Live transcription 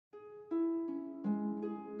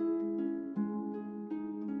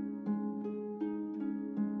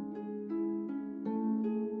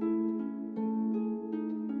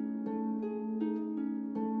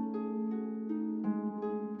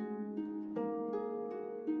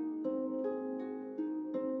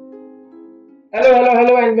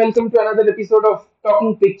Hello, and welcome to another episode of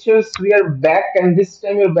Talking Pictures. We are back, and this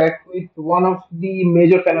time we're back with one of the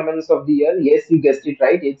major phenomena of the year. Yes, you guessed it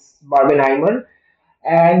right. It's Barbenheimer,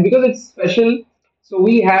 and because it's special, so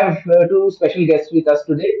we have two special guests with us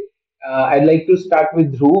today. I'd like to start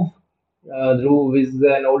with Dhruv. Dhruv is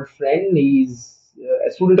an old friend. He's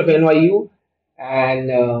a student of NYU,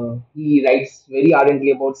 and he writes very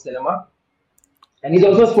ardently about cinema. And he's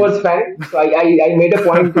also a Thank you. sports fan. So I made a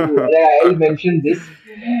point to I'll mention this.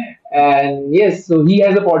 And yes, so he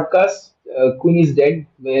has a podcast, Queen is Dead,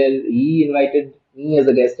 where he invited me as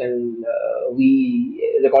a guest, and we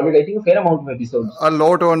recorded, I think, a fair amount of episodes. A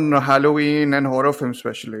lot on Halloween and horror films,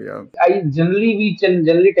 especially. Yeah. We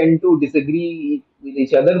generally tend to disagree with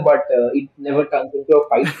each other, but it never turns into a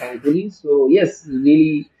fight, thankfully. So yes,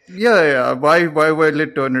 really, Yeah. Why will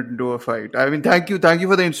it turn it into a fight? I mean, thank you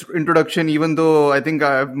for the introduction. Even though I think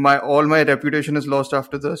my all my reputation is lost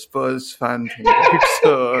after the Spurs fan thing, right?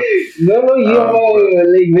 So, no, you have but, a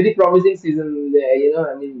like very promising season there.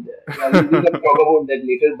 I mean, yeah, we can talk about that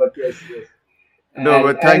later. But yes. no, And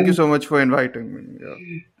but thank you and so much for inviting me.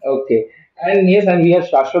 Yeah. okay, and yes, and we have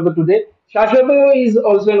Shashwata today. Shashwata is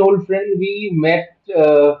also an old friend. We met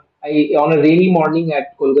on a rainy morning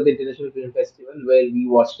at Kolkata International Film Festival where we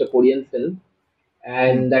watched a Korean film, Hmm.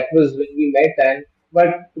 and that was when we met. And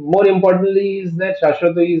but more importantly is that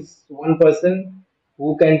Shashwata is one person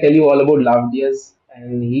who can tell you all about love dears,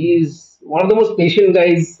 and he is one of the most patient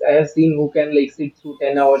guys I have seen who can like sit through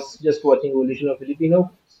 10 hours just watching Evolution of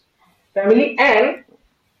Filipino Family, and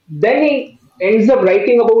then he ends up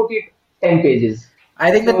writing about it 10 pages.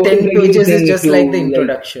 I think the So 10 intriguing pages is thing if just you like the like,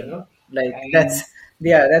 introduction. Like and that's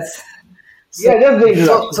yeah, that's so yeah, just the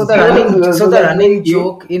so introduction. the running So so the that's very running cute.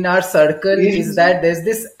 joke in our circle is He's, that there's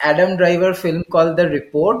this Adam Driver film called The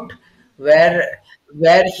Report where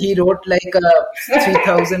he wrote like a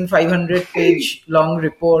 3,500 page long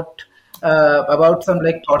report about some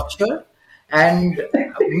like torture, and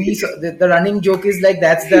the running joke is like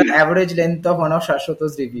that's the average length of one of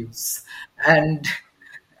Shashwata's reviews. And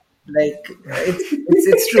like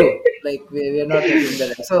it's true, like we're not taking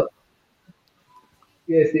that. So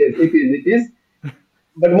yes, it is.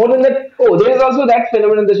 But more than that, oh, there is also that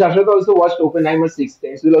phenomenon. The Shashwat also watched Oppenheimer 6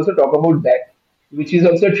 times. We'll also talk about that, which is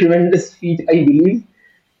also a tremendous feat, I believe.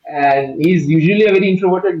 And he's usually a very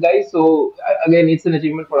introverted guy. So, again, it's an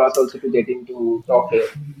achievement for us also to get him to talk here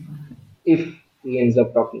if he ends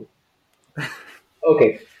up talking.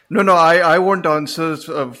 Okay. No. I want answers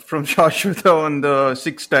from Shashwata on the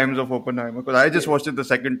 6 times of Oppenheimer because I just Yes. watched it the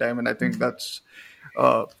second time and I think that's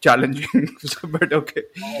challenging. But okay.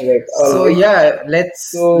 All so right. yeah,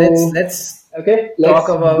 let's Okay, talk let's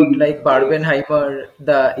about begin. like Barbenheimer,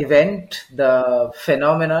 the event, the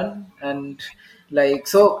phenomenon, and like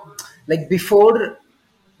so like before.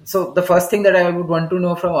 So the first thing that I would want to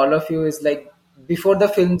know from all of you is like before the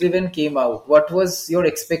films even came out, what was your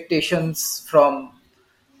expectations from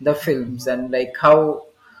the films, and like how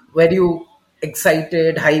were you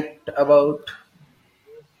excited, hyped about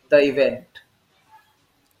the event?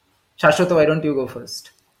 Shashwata, why don't you go first?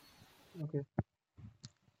 Okay.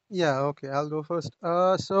 Yeah, okay, I'll go first.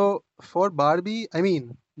 So for Barbie, I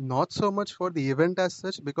mean, not so much for the event as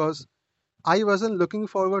such because I wasn't looking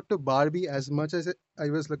forward to Barbie as much as I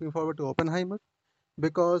was looking forward to Oppenheimer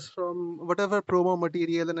because from whatever promo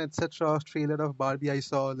material and etc. trailer of Barbie I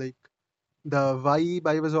saw, like the vibe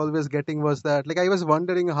I was always getting was that like I was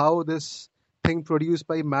wondering how this thing produced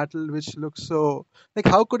by Mattel, which looks so like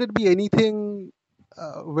how could it be anything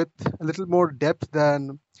with a little more depth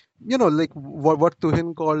than like what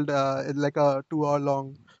Tuhin called like a 2 hour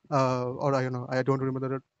long or I don't know, I don't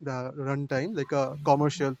remember the run time, like a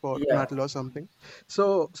commercial for Yeah. Mattel or something.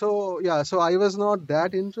 So yeah, so I was not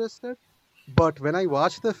that interested, but when I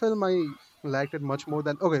watched the film I liked it much more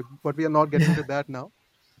than okay, but we are not getting to that now.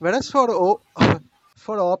 Whereas for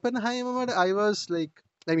for Oppenheimer, I was like,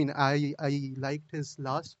 I mean, I liked his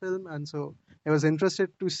last film, and so I was interested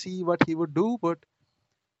to see what he would do. But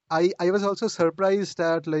I was also surprised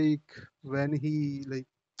at when he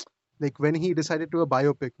when he decided to do a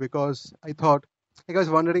biopic because I thought like I was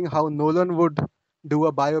wondering how Nolan would do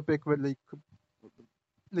a biopic with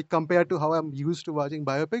like compared to how I'm used to watching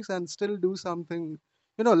biopics and still do something,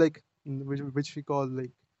 which we call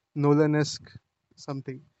like Nolan-esque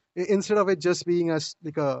something. Instead of it just being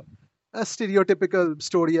like a stereotypical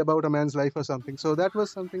story about a man's life or something. So that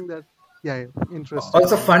was something that yeah interested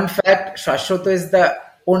Also, me. fun fact: Shashwata is the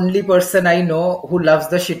only person I know who loves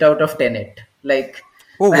the shit out of Tenet. Like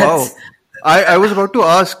Oh that's wow. I was about to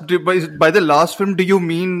ask by the last film, do you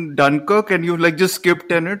mean Dunkirk and you like just skip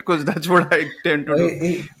Tenet? Because that's what I tend to Uh, do.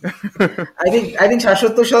 he- I think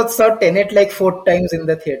Shashwat saw Tenet like 4 times in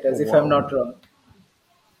the Oh, theaters, if I'm wow. not wrong.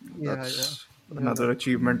 Yeah, yeah, That's yeah. another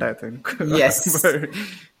achievement, I think. Yes. But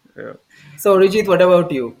yeah. So Rijit, what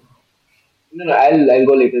about you? No, no, I'll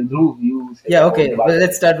go later. Dhruv, you said Yeah, about the okay. Well,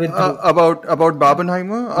 let's Barbenheimer. start with Dhruv. About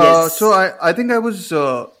Barbenheimer. So Yes. I think I was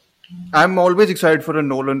I'm always excited for a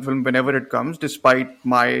Nolan film whenever it comes, despite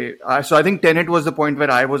my so I think Tenet was the point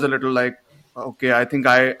where I was a little like, okay, I think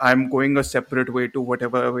I'm going a separate way to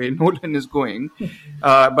whatever way Nolan is going.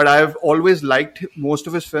 But I've always liked most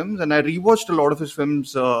of his films, and I rewatched a lot of his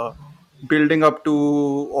films. Building up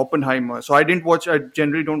to Oppenheimer, so I didn't watch. I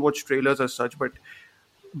generally don't watch trailers as such,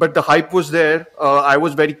 but the hype was there. I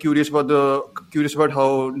was very curious about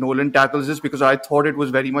how Nolan tackles this because I thought it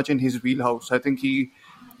was very much in his wheelhouse. I think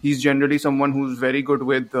he's generally someone who's very good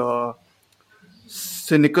with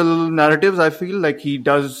cynical narratives. I feel like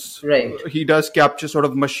Right. he does capture sort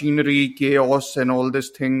of machinery, chaos, and all this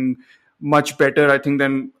thing much better. I think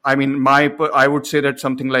than I mean I would say that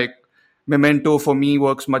something like Memento for me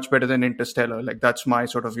works much better than Interstellar. Like that's my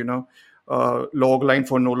sort of log line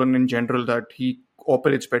for Nolan in general, that he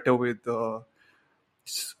operates better with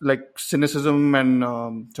like cynicism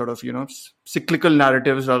and sort of cyclical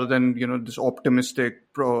narratives rather than this optimistic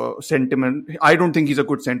sentiment. I don't think he's a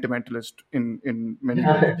good sentimentalist in many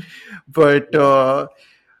ways, but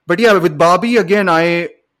yeah, with Barbie again, I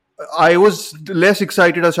was less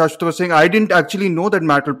excited, as Shashwat was saying. I didn't actually know that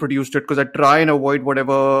Mattel produced it because I try and avoid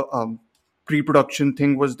whatever pre-production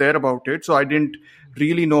thing was there about it. So I didn't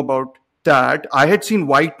really know about that. I had seen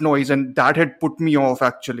White Noise, and that had put me off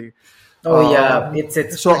actually. Oh Uh, yeah,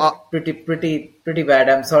 it's so pretty bad.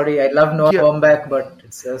 I'm sorry. I love Noah yeah, Baumbach, but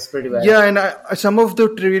it's pretty bad. yeah, and some of the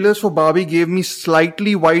trailers for Barbie gave me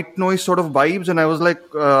slightly White Noise sort of vibes, and I was like,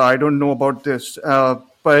 I don't know about this.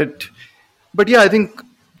 But yeah, I think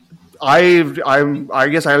I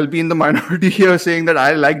guess I'll be in the minority here saying that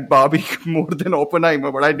I liked Barbie more than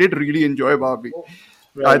Oppenheimer, but I did really enjoy Barbie.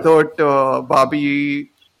 I Right. thought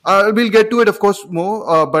Barbie. We'll get to it, of course,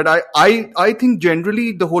 more. But I think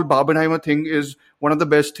generally the whole Barbenheimer thing is one of the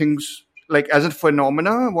best things, like as a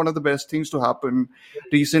phenomena, one of the best things to happen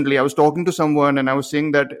recently. I was talking to someone and I was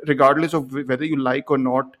saying that regardless of whether you like or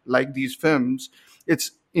not like these films,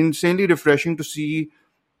 it's insanely refreshing to see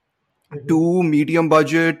Mhm. two medium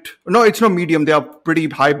budget, no, it's not medium, they are pretty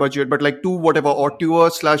high budget, but like two whatever auteur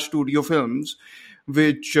slash studio films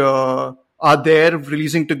which are there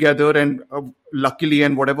releasing together, and luckily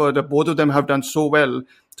and whatever the both of them have done so well.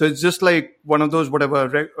 So it's just like one of those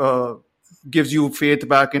whatever gives you faith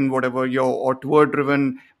back in whatever your auteur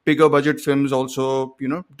driven bigger budget films also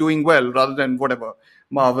doing well, rather than whatever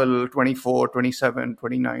Marvel 24, 27,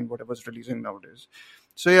 29, whatever's releasing nowadays.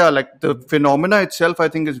 So yeah, like the phenomena itself, I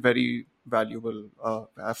think is very valuable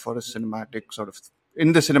for a cinematic sort of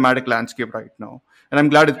in the cinematic landscape right now, and I'm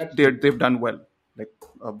glad Absolutely. they've done well. Like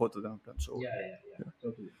both of them have done so Yeah, yeah, yeah.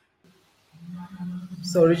 Totally.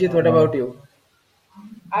 So Rijit, what Uh, about you?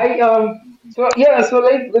 I so yeah, so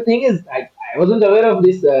like the thing is, I wasn't aware of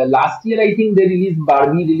this. Last year, I think they released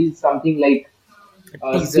Barbie released something like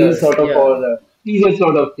A a still teaser. sort of Yeah. or teaser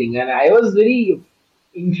sort of thing, and I was very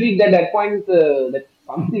intrigued at that point that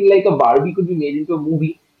something like a Barbie could be made into a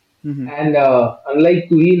movie. hmm And unlike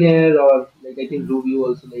Queen here, or like I think Rubio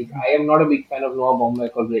also, like I am not a big fan of Noah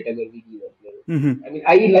Baumbach or Greta Gerwig either. hmm I mean,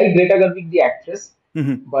 I like Greta Gerwig, the actress,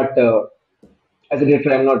 hmm but as a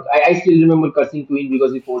director, I'm not. I still remember cursing Queen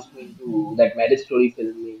because he forced me into that Marriage Story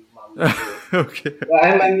film in Mum. So okay.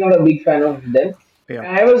 I'm not a big fan of them. Yeah.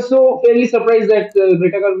 And I was so fairly surprised that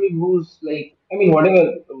Greta Gerwig, who's like, I mean, whatever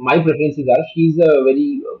my preferences are, she's a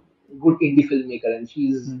very good indie filmmaker, and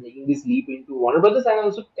she's making this leap into Warner Brothers and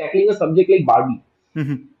also tackling a subject like Barbie.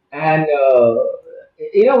 hmm And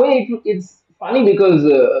in a way, it's funny because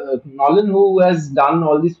Nolan, who has done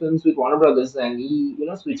all these films with Warner Brothers, and he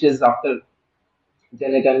switches after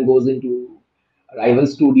Tenet and goes into a rival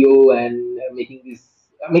studio and making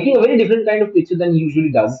a very different kind of picture than he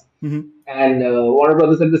usually does. hmm And Warner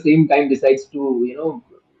Brothers at the same time decides to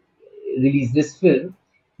release this film.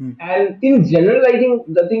 And in general, I think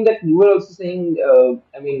the thing that you were also saying,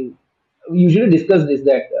 I mean, we usually discuss this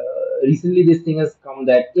that recently this thing has come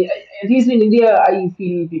that at least in India, I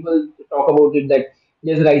feel people talk about it that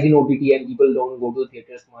there's a rise in OTT and people don't go to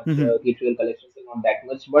theaters much. hmm Theatrical collections are not that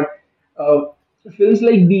much, but uh, films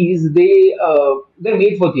like these, they're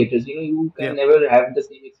made for theaters. You can Yeah. never have the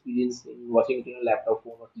same experience in watching it in a laptop,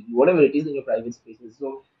 phone, or TV, whatever it is in your private spaces.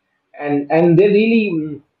 So and they're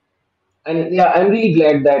really and yeah, I'm really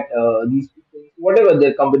glad that these two things. whatever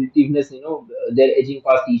their competitiveness, they're edging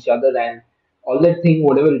past each other and all that thing,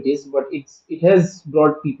 whatever it is. But it has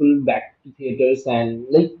brought people back to theaters. And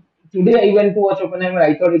like today, I went to watch Oppenheimer.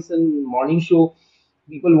 I thought it's a morning show.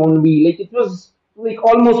 People won't be like, it was like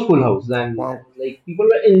almost full house, and Wow. like people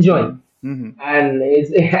were enjoying. Mm-hmm. And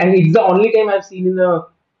it's and it's the only time I've seen in a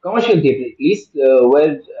commercial theater, at least,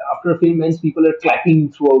 where after a film ends, people are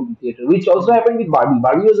clapping throughout the theater, which also happened with Barbie.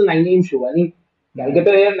 Barbie was a 9 a.m. show. I mean, Mm-hmm.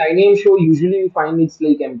 Calcutta here 9 a.m. show, usually you find it's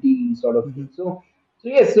like empty sort of thing. So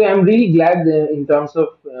yes, so I'm really glad in terms of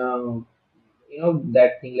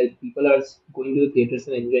that thing, like people are going to the theaters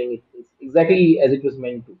and enjoying it. It's exactly as it was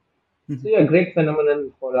meant to. So yeah, great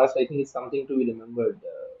phenomenon for us. I think it's something to be remembered.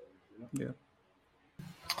 You know. Yeah.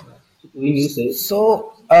 So we new say.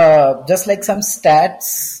 So, just like some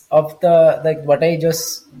stats of the like what I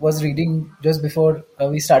just was reading just before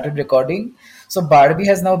we started recording. So, Barbie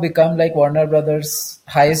has now become like Warner Brothers'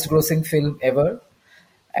 highest-grossing film ever,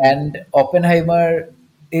 and Oppenheimer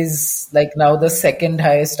is like now the second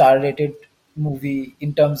highest R-rated movie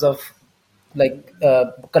in terms of like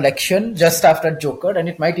collection, just after Joker, and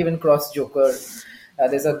it might even cross Joker.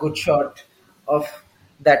 There's a good shot of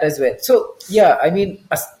that as well. So yeah, I mean,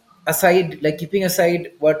 aside like keeping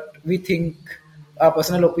aside what we think, our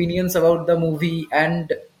personal opinions about the movie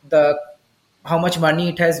and the how much money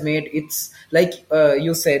it has made, it's like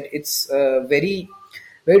you said, it's very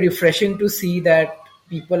refreshing to see that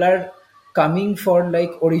people are coming for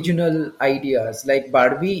like original ideas. Like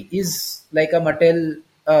Barbie is like a Mattel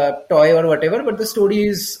toy or whatever, but the story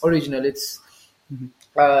is original. It's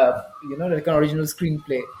like an original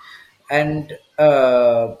screenplay, and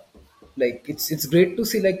like it's great to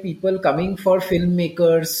see like people coming for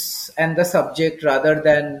filmmakers and the subject rather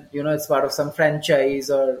than it's part of some franchise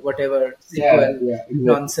or whatever Yeah, sequel yeah, exactly.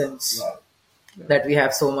 nonsense Yeah. that we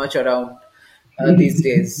have so much around these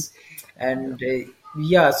days. Yeah. And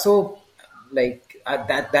yeah, so like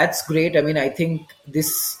that's great. I mean, I think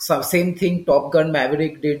this same thing Top Gun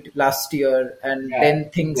Maverick did last year, and Yeah, then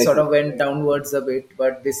things sort exactly. of went Yeah. downwards a bit.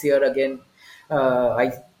 But this year again,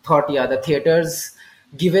 I thought, yeah, the theaters,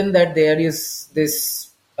 given that there is this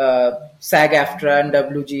SAG-AFTRA and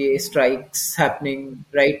WGA strikes happening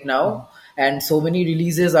right now, and so many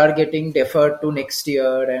releases are getting deferred to next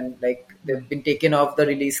year, and like they've been taken off the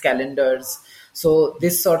release calendars. So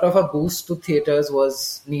this sort of a boost to theaters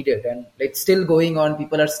was needed, and it's still going on.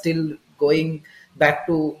 People are still going back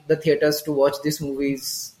to the theaters to watch these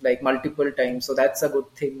movies like multiple times. So that's a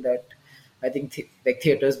good thing that I think like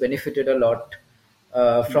theaters benefited a lot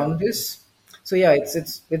Yeah. from this. So yeah,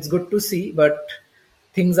 it's good to see, but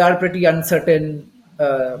things are pretty uncertain,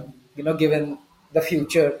 given the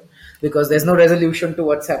future, because there's no resolution to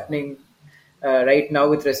what's happening right now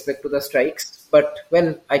with respect to the strikes. But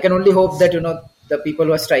well, I can only hope that the people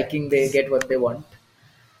who are striking, they get what they want.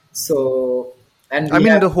 So, and I we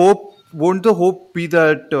mean, have. the hope won't the hope be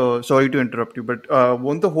that. Sorry to interrupt you, but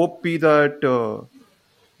won't the hope be that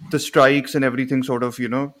the strikes and everything sort of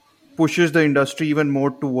pushes the industry even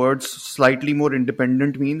more towards slightly more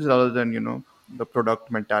independent means rather than the product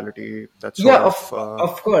mentality that Yeah, sort of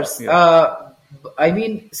of course. yeah. I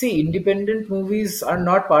mean, see, independent movies are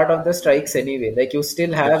not part of the strikes anyway. Like you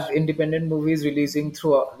still have Yes. independent movies releasing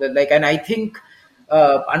through like, and I think,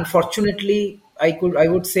 unfortunately, I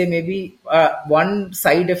would say maybe one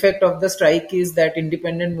side effect of the strike is that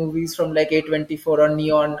independent movies from like A24 or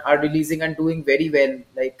Neon are releasing and doing very well.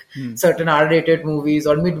 Like Hmm. certain R-rated movies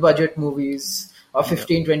or mid-budget movies of Yeah.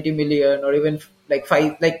 15-20 million, or even like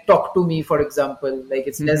five, like Talk to Me, for example, like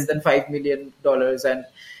it's less Hmm. than $5 million, and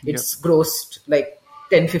Yeah. it's grossed like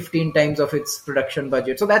 10-15 times of its production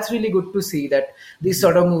budget. So that's really good to see that these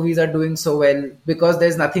sort of movies are doing so well, because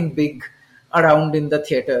there's nothing big around in the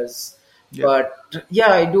theaters. Yeah. But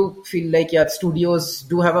yeah, I do feel like, yeah, studios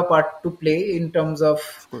do have a part to play in terms of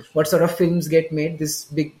Of course. what sort of films get made, this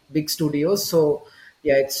big studios. So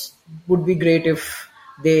yeah, it's would be great if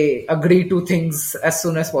they agree to things as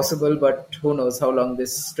soon as possible, but who knows how long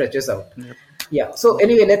this stretches out. Yep. Yeah, so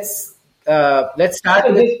anyway, let's start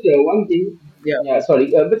Also, with. just one thing. Yeah. Yeah,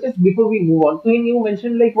 sorry. But just before we move on, Queen, you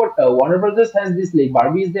mentioned like what Warner Brothers has this, like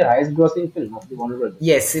Barbie is the highest grossing film of the Warner Brothers.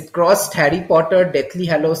 Yes, it crossed Harry Potter Deathly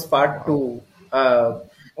Hallows Part Wow. 2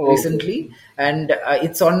 Okay, recently, and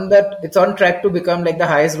it's on track to become like the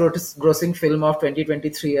highest grossing film of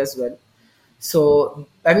 2023 as well. So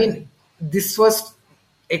I mean, this was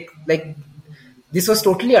like this was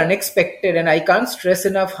totally unexpected, and I can't stress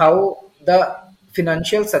enough how the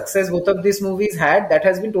financial success both of these movies had, that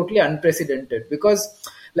has been totally unprecedented, because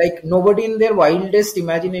like nobody in their wildest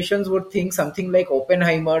imaginations would think something like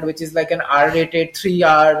Oppenheimer, which is like an R-rated 3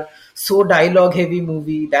 hour so dialogue heavy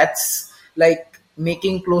movie, that's like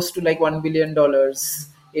making close to like $1 billion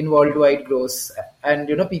in worldwide gross, and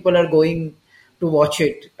people are going to watch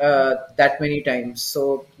it that many times.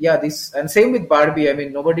 So yeah, this, and same with Barbie. I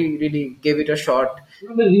mean, nobody really gave it a shot.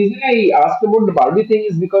 No, the reason I asked about the Barbie thing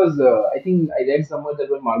is because I think I read somewhere that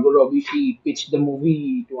when Margot Robbie she pitched the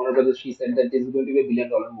movie to Warner Brothers, she said that this is going to be $1 billion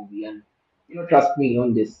movie, and trust me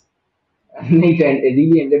on this, and it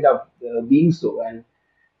really ended up being so. And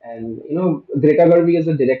Greta Gerwig as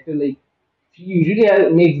a director, like she usually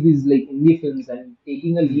makes these like indie films and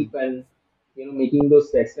taking a leap and making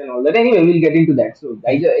those sets and all that. Anyway, we'll get into that. So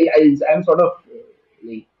I'm sort of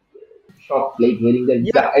like shocked, like hearing that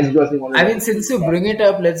it's the Yeah, highest grossing one in I the mean, since you bring it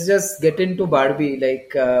up, let's just get into Barbie.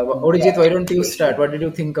 Like, Orijit, Yeah, why don't you sure, start? sure. What did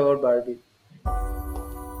you think about Barbie?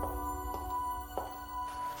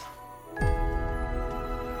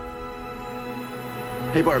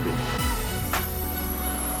 Hey, Barbie.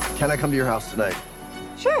 Can I come to your house tonight?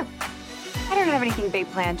 Sure. I don't have anything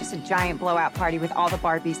big planned, just a giant blowout party with all the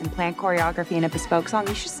Barbies and planned choreography and a bespoke song.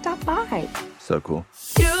 You should stop by. So cool.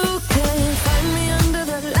 You can find me under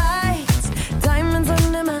the lights, diamonds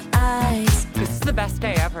under my eyes. This is the best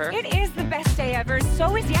day ever. It is the best day ever.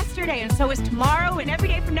 So is yesterday, and so is tomorrow, and every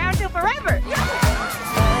day from now until forever.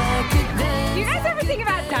 Do you guys ever think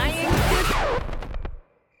about dying?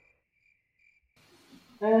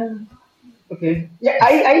 Okay. Yeah,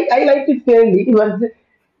 I liked it fairly. It was,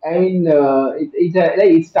 I mean, like,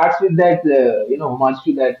 it starts with that, homage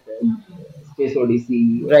to that Space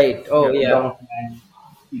Odyssey, Right. Oh, Dawn yeah. of Man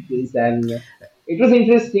sequence, and it was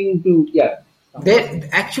interesting to, yeah. They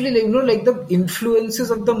actually, like, like the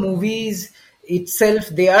influences of the movies itself,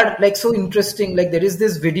 they are like so interesting. Like, there is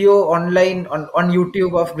this video online on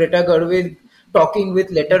YouTube of Greta Gerwig talking with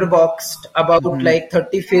Letterboxd about like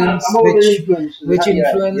 30 films About the influence. which Yeah,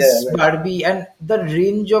 influence right. Barbie, and the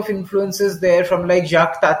range of influences there, from like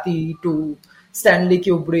Jacques Tati to Stanley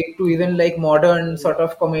Kubrick to even like modern sort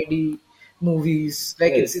of comedy movies.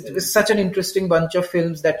 Like, Yes, it yes. was such an interesting bunch of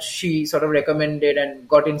films that she sort of recommended and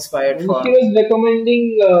got inspired When she for. was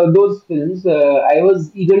recommending those films, I was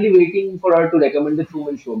eagerly waiting for her to recommend the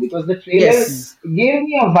Truman Show because the trailer Yes. gave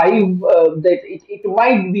me a vibe that it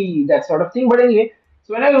might be that sort of thing. But anyway,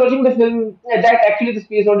 so when I was watching the film, that actually the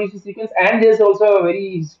Space Odyssey sequence, and there's also a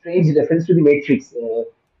very strange reference to the Matrix.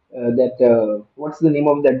 That what's the name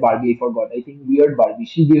of that Barbie? I forgot. I think Weird Barbie.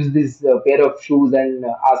 She gives this pair of shoes and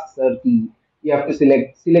asks her the you have to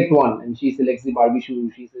select one, and she selects the Barbie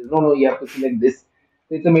shoe. She says, no, you have to select this.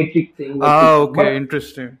 So it's a matrix thing that Ah, keeps on. okay, But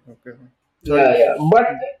interesting. Okay. yeah, Sorry. yeah. But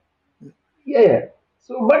yeah.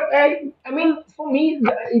 So, but I mean, for me,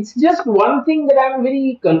 it's just one thing that I'm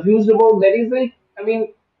very confused about. That is like, I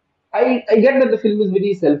mean, I get that the film is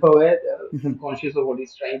very self-aware, self-conscious of what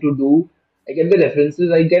it's trying to do. I get the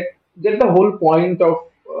references. I get the whole point of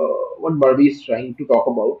what Barbie is trying to talk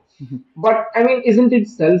about. But I mean, isn't it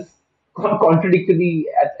contradictory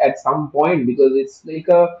at some point because it's like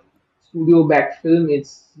a studio-backed film.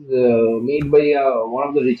 It's made by one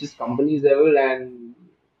of the richest companies ever, and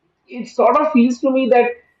it sort of feels to me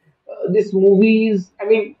that this movie is. I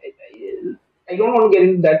mean, I don't want to get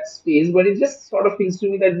into that space, but it just sort of feels to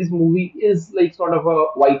me that this movie is like sort of a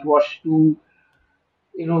whitewash to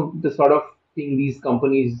the sort of thing these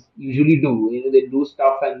companies usually do. They do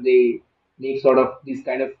stuff and they make sort of this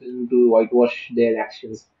kind of film to whitewash their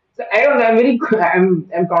actions. So I don't know. I'm very I'm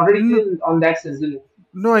No, contradicted on that sense.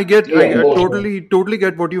 no, I get, Yeah, go on, go on. totally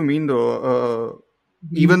get what you mean though.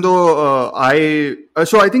 Even though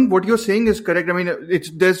so I think what you're saying is correct. I mean,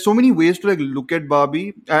 there's so many ways to like look at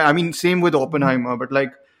Barbie. I mean, same with Oppenheimer, but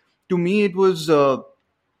like to me, it was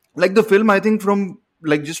like the film. I think from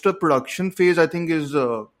like just a production phase, I think is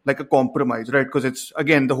like a compromise, right? Because it's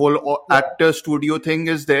again the whole Yeah, actor studio thing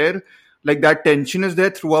is there. Like that tension is there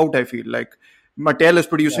throughout. I feel like Mattel is yeah,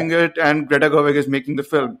 producing it and Greta Gerwig is making the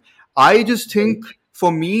film. I just right. think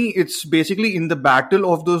for me, it's basically in the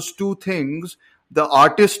battle of those two things, the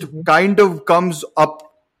artist Mm-hmm. kind of comes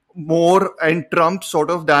up more and trumps sort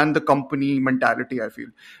of than the company mentality. I feel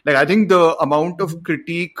like I think the amount Mm-hmm. of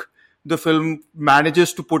critique the film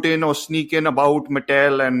manages to put in or sneak in about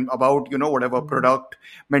Mattel and about whatever Mm-hmm. product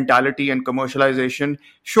mentality and commercialization.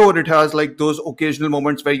 Sure, it has like those occasional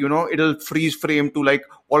moments where it'll freeze frame to like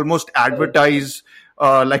almost Right. advertise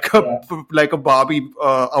like a Yeah. like a Barbie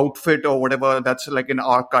outfit or whatever that's like an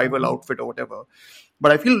archival Mm-hmm. outfit or whatever.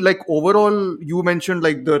 But I feel like overall, you mentioned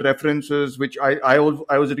like the references, which I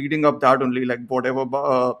was reading up that only like whatever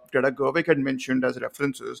Greta Gerwig had mentioned as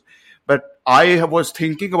references, but I was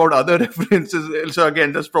thinking about other references. So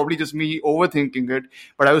again, that's probably just me overthinking it.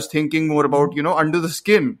 But I was thinking more about Under the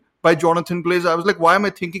Skin, by Jonathan Blaze. I was like, why am I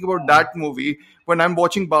thinking about that movie when I'm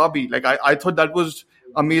watching Barbie? Like I thought that was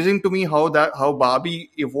amazing to me how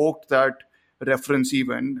Barbie evoked that reference.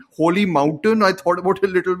 Even Holy Mountain, I thought about it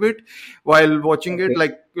a little bit while watching it,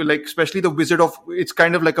 Okay. like especially the Wizard of, it's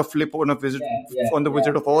kind of like a flip on a visit Yeah, yeah, on the yeah.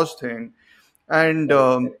 Wizard of Oz thing. And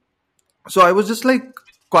Correct, correct. so I was just like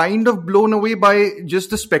kind of blown away by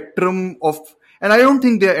just the spectrum of, and I don't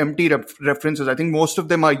think they're empty references. I think most of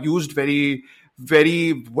them are used very,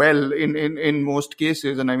 very well in most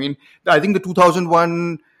cases. And I mean, I think the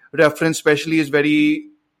 2001 reference especially is very,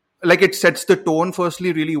 like, it sets the tone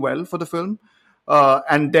firstly really well for the film.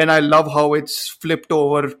 And then I love how it's flipped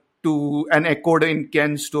over to and echoed in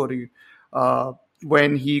Ken's story,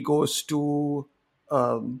 when he goes to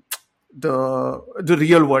um, the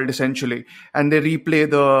real world essentially, and they replay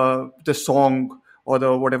the song or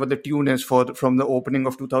the whatever the tune is from the opening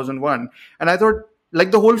of 2001. And I thought,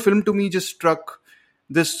 like, the whole film to me just struck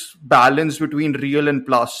this balance between real and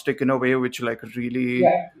plastic in a way which, like, really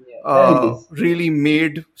Yeah, yeah, that it is. really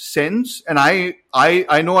made sense. And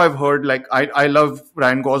I know I've heard, like, I love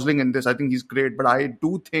Ryan Gosling in this. I think he's great, but I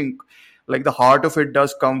do think, like, the heart of it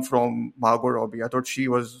does come from Margot Robbie. I thought she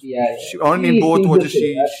was, Yeah, yeah. she on in She both seems the watches,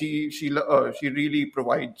 same. she really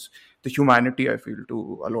provides the humanity, I feel,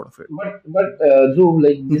 to a lot of it. But Dhruv,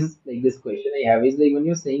 Hmm. like this question I have is like when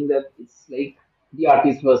you're saying that it's like the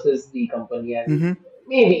artist versus the company, and Hmm.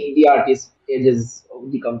 maybe the artist edges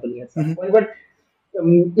of the company at some Hmm. point. But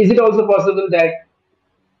is it also possible that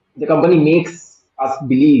the company makes us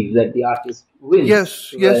believe that the artist wins,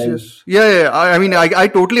 Yes, yes, whereas yes. Yeah, yeah, yeah. I mean, I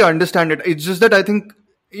totally understand it. It's just that I think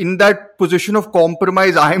in that position of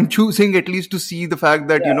compromise, I am choosing at least to see the fact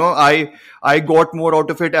that, yeah, I got more out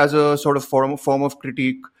of it as a sort of form of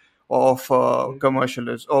critique of mhm,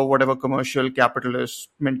 commercialist or whatever commercial capitalist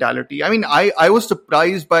mentality. I mean, I was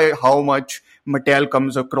surprised by how much Mattel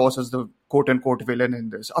comes across as the quote unquote villain in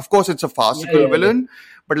this. Of course, it's a yeah, farcical yeah, yeah, villain,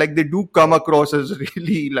 but, like, they do come yeah. across as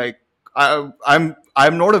really, like, I'm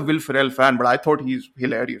not a Will Ferrell fan, but I thought he's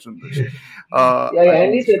hilarious in this. Yeah, yeah, I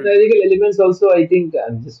and think the this film. satirical elements also. I think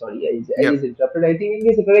I'm just sorry, I Yeah, just interrupted. I think in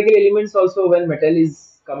the satirical elements also when Mattel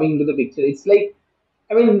is coming into the picture, it's like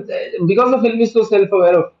I mean because the film is so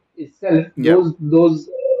self-aware of itself, yeah, those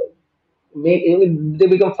make they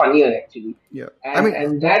become funnier actually, yeah. I and mean,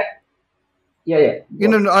 and that yeah, yeah,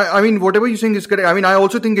 go on. I mean, whatever you're saying is correct. I mean, I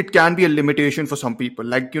also think it can be a limitation for some people.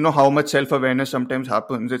 Like, how much self awareness sometimes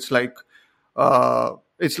happens. It's like,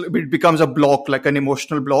 it becomes a block, like an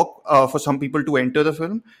emotional block, for some people to enter the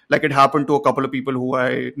film. Like, it happened to a couple of people who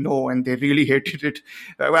I know, and they really hated it.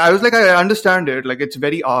 I was like, I understand it. Like, it's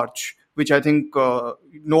very arch, which I think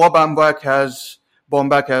Noah Baumbach has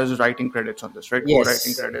writing credits on this, right? Co-writing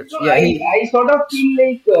Yes. credits. No, Yeah, I sort of feel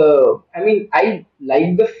like I mean I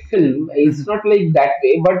like the film. It's Mhm. not like that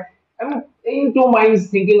way, but I'm in two minds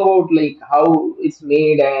thinking about like how it's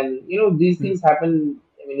made, and these Mhm. things happen.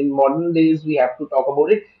 I mean, in modern days we have to talk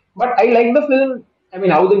about it. But I like the film. I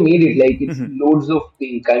mean, how they made it. Like it's Mhm. loads of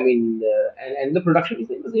pink. I mean, and the production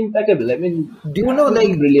design was impeccable. I mean, do you know absolutely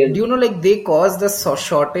like do brilliant. you know like they caused the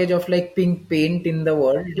shortage of like pink paint in the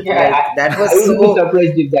world? Yeah, Like that I was wouldn't be so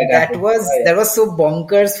surprised if that that happened. was Yeah, that was so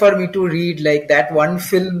bonkers for me to read. Like that one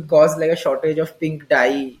film caused like a shortage of pink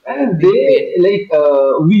dye or and pink paint. they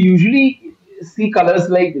like we usually see colors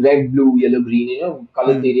like red, blue, yellow, green,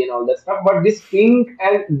 color Mhm. theory and all that stuff. But this pink,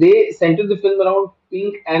 and they centered the film around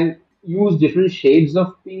pink and use different shades of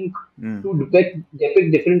pink Mhm. to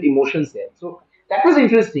depict different emotions there. So that was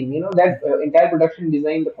interesting. That entire production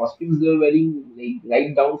design, the costumes they were wearing, like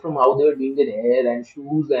right down from how they were doing their hair and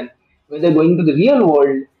shoes, and when they're going to the real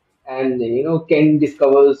world, and Ken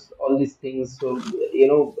discovers all these things. So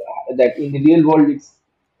that in the real world it's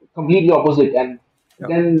completely opposite, and Yeah.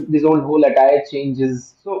 then this whole attire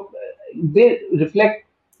changes. So they reflect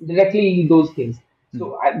directly those things. Mhm.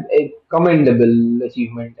 So a commendable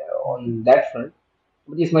achievement on that front.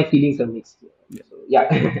 But yes, my feelings are mixed. Yeah. So yeah.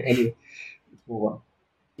 Anyway, let's move on.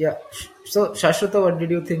 Yeah. So Shashwata, what did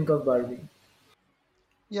you think of Barbie?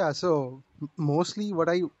 Yeah, so mostly what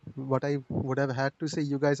I would have had to say,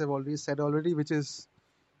 you guys have already said already, which is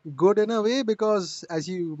good in a way, because as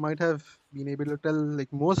you might have been able to tell,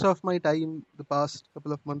 like most of my time the past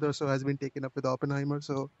couple of months or so has been taken up with Oppenheimer.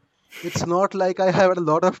 So it's not like I have a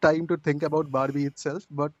lot of time to think about Barbie itself,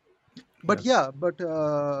 but Yeah. yeah, but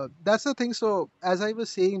that's the thing. So as I was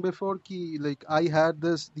saying before, ki, like I had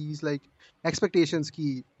these like expectations,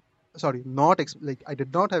 ki, sorry, not like I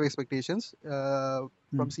did not have expectations from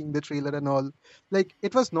Mhm. seeing the trailer and all. Like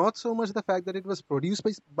it was not so much the fact that it was produced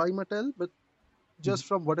by Mattel, but Mhm. just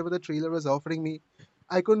from whatever the trailer was offering me,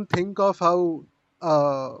 I couldn't think of how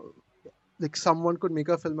uh, like someone could make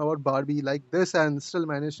a film about Barbie like this and still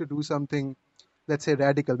manage to do something, let's say,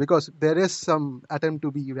 radical, because there is some attempt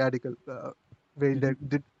to be radical, very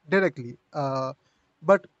directly.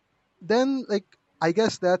 But then, like, I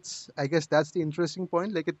guess that's the interesting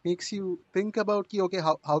point. Like, it makes you think about, ki, okay,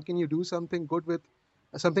 how can you do something good with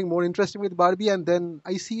something more interesting with Barbie? And then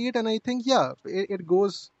I see it and I think, yeah, it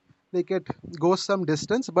goes, like, it goes some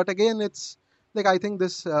distance. But again, it's like, I think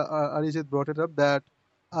this Arijit brought it up, that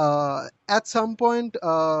at some point,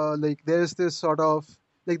 like, there's this sort of,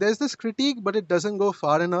 like, there's this critique, but it doesn't go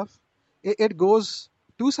far enough. It goes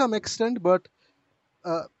to some extent, but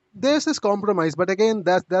uh, there's this compromise. But again,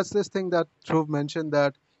 that's this thing that Dhruv mentioned,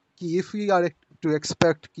 that if we are to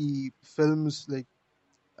expect films like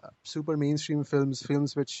super mainstream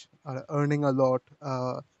films which are earning a lot,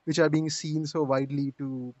 which are being seen so widely,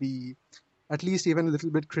 to be at least even a little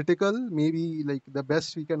bit critical, maybe like the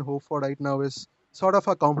best we can hope for right now is sort of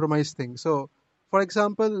a compromise thing. So, for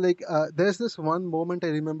example, like, there's this one moment I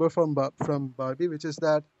remember from Barbie, which is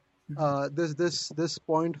that this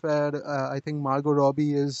point where I think Margot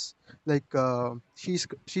Robbie is like,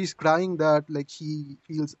 she's crying that, like, she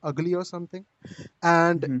feels ugly or something,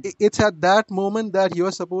 and it's at that moment that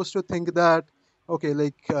you're supposed to think that, okay,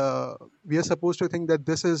 like, we are supposed to think that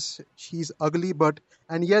this is, she's ugly, but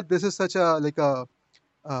and yet this is such a, like, a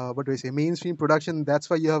what do I say, mainstream production. That's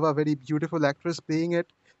why you have a very beautiful actress playing it.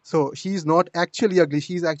 So she's not actually ugly,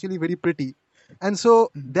 she's actually very pretty. And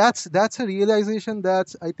so that's a realization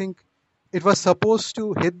that I think it was supposed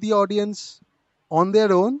to hit the audience on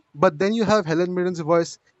their own, but then you have Helen Mirren's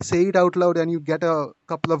voice say it out loud and you get a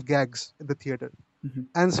couple of gags in the theater.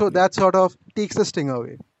 And so that sort of takes the sting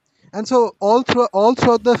away. And so all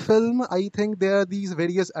throughout the film, I think there are these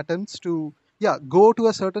various attempts to, yeah, go to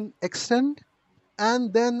a certain extent,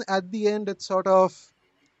 and then at the end it sort of,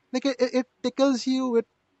 like, it tickles you, it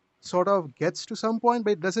sort of gets to some point,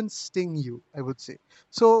 but it doesn't sting you, I would say.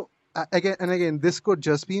 So again and again, this could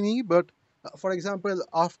just be me, but for example,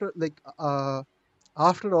 after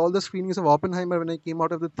all the screenings of Oppenheimer, when I came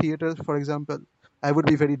out of the theater, for example, I would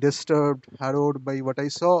be very disturbed, harrowed by what I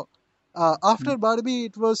saw. After Barbie,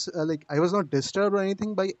 it was like, I was not disturbed or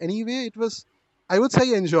anything by any way. It was, I would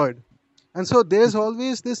say, enjoyed. And so there's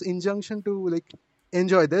always this injunction to, like,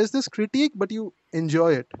 enjoy. There's this critique, but you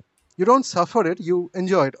enjoy it. You don't suffer it, you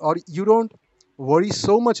enjoy it. Or you don't worry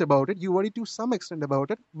so much about it. You worry to some extent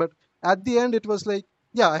about it. But at the end, it was like,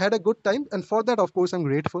 yeah, I had a good time. And for that, of course, I'm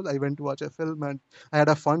grateful. I went to watch a film and I had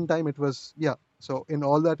a fun time. It was, yeah. So in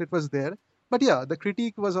all that, it was there. But yeah, the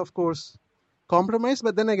critique was, of course, compromise.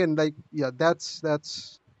 But then again, like, yeah, that's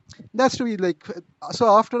to be like,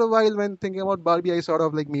 so after a while, when thinking about Barbie, I sort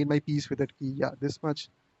of, like, made my peace with it. Yeah, this much,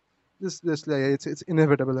 this like, it's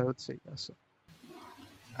inevitable, I would say. Yeah, so.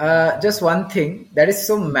 Just one thing that is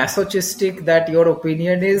so masochistic, that your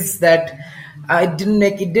opinion is that I didn't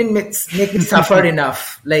make make it suffer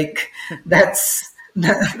enough. Like, that's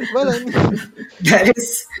Well, I mean, that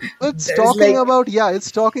is it's that is talking like about, yeah, it's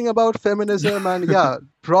talking about feminism and, yeah,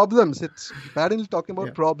 problems. It's apparently talking Yeah.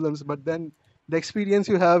 about problems, but then the experience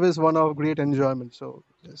you have is one of great enjoyment. So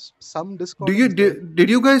there's some Do you discordance there. did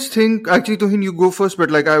you guys think, actually, Tohin, you go first, but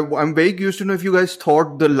like I'm very curious to know if you guys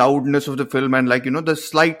thought the loudness of the film and, like, the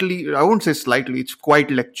slightly, I won't say slightly, it's quite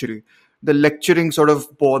lectury. The lecturing sort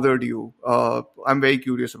of bothered you. I'm very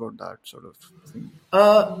curious about that sort of thing.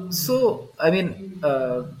 so. I mean,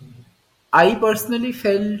 I personally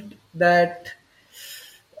felt that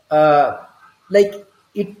like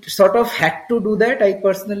it sort of had to do that. I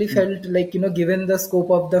personally felt like, given the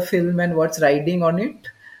scope of the film and what's riding on it,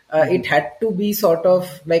 it had to be sort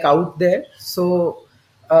of like out there. So,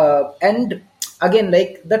 and again,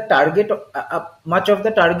 like the target, much of the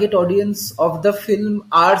target audience of the film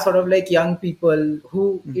are sort of like young people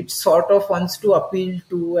who it sort of wants to appeal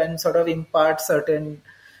to and sort of impart certain,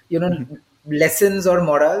 lessons or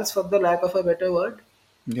morals, for the lack of a better word.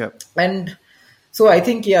 Yeah. And so I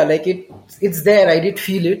think, yeah, like it's there. I did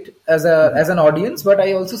feel it as an audience, but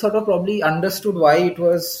I also sort of probably understood why it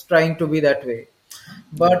was trying to be that way.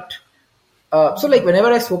 But so, like, whenever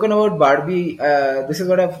I've spoken about Barbie, this is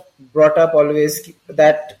what I've brought up always,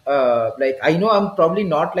 that like, I know I'm probably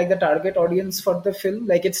not like the target audience for the film.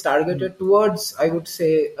 Like, it's targeted towards, I would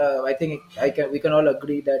say, I think we can all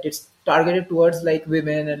agree that it's targeted towards like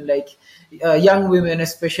women, and like young women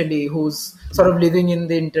especially, who's sort of living in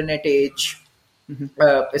the internet age,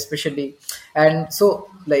 especially. And so,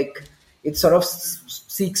 like, it sort of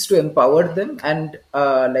seeks to empower them. And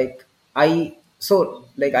like, I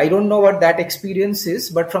don't know what that experience is,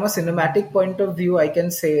 but from a cinematic point of view, I can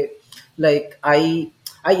say, like, I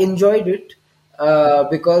enjoyed it.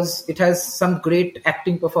 because it has some great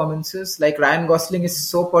acting performances. Like Ryan Gosling is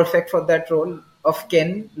so perfect for that role of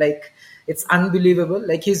Ken. Like it's unbelievable.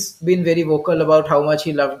 Like he's been very vocal about how much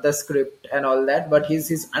he loved the script and all that, but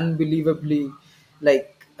he's unbelievably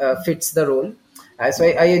like fits the role. So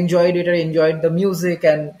I enjoyed it. I enjoyed the music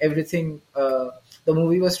and everything the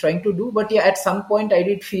movie was trying to do. But yeah, at some point I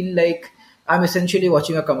did feel like I'm essentially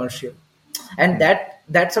watching a commercial, and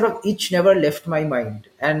that sort of itch never left my mind,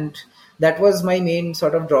 and that was my main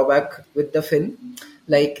sort of drawback with the film.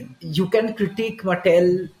 Like you can critique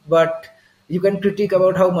Mattel, but you can critique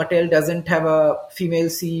about how Mattel doesn't have a female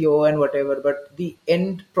CEO and whatever, but the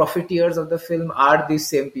end profiteers of the film are these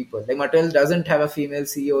same people. Like Mattel doesn't have a female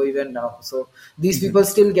CEO even now, so these people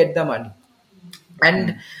still get the money.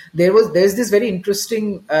 And there's this very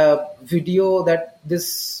interesting video that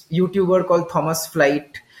this YouTuber called Thomas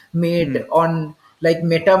Flight made on like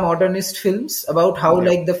meta modernist films, about how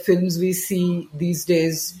like the films we see these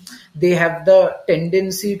days, they have the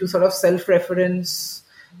tendency to sort of self-reference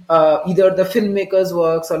either the filmmaker's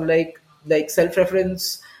works, or like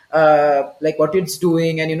self-reference like what it's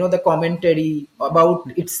doing, and the commentary about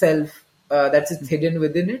itself that's it's hidden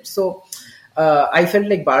within it. So I felt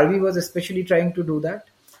like Barbie was especially trying to do that.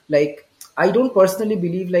 Like, I don't personally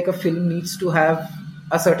believe like a film needs to have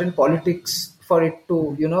a certain politics for it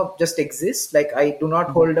to, just exist. Like, I do not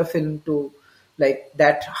hold a film to like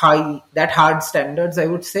that hard standards, I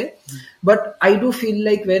would say. But I do feel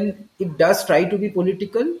like when it does try to be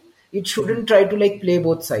political, it shouldn't try to like play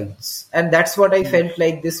both sides. And that's what I felt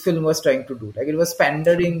like this film was trying to do. Like, it was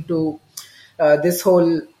pandering to this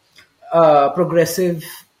whole progressive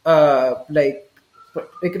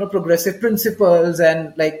progressive principles,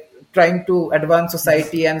 and like trying to advance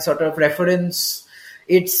society and sort of reference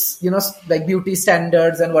its like beauty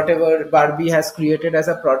standards and whatever Barbie has created as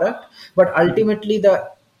a product. But ultimately the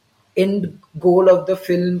end goal of the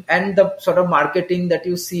film and the sort of marketing that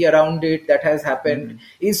you see around it that has happened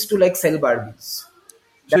is to like sell Barbies. So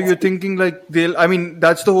That's you're it. thinking like I mean,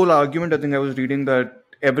 that's the whole argument. I think I was reading that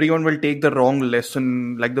everyone will take the wrong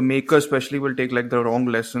lesson, like the maker especially will take like the wrong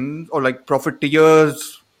lesson, or like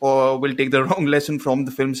profiteers or will take the wrong lesson from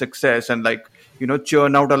the film success, and like,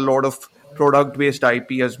 churn out a lot of product based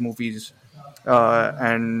IP as movies.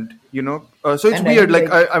 And so it's And I weird. mean, Like,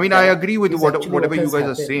 like, I mean, I that agree with is actually whatever what you has guys are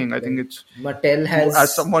happened. saying. I think Like, it's, Mattel as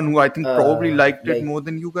has someone who I think probably liked it like more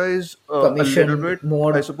than you guys, a little commissioned bit, I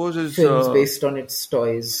more suppose, is films based on its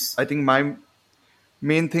toys. I think my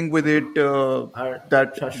main thing with it, Are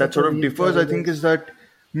that sort of Shashwat differs, I think, is that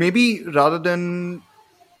maybe rather than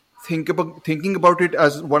thinking about it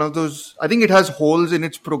as one of those, I think it has holes in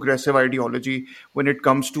its progressive ideology when it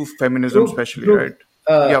comes to feminism, Dhruv, especially, Dhruv,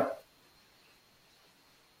 right? Yep.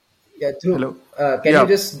 yeah, Dhruv, Hello. can you Yeah.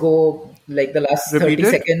 just go like the last Repeat 30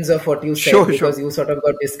 it. seconds of what you said, Sure. because Sure. you sort of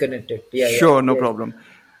got disconnected. Sure. No Yeah, problem.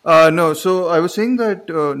 No. So I was saying that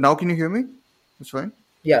now, can you hear me? That's fine.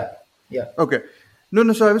 yeah, yeah. Okay. No,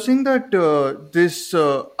 no. So I was saying that this.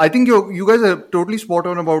 I think you guys are totally spot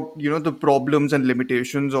on about the problems and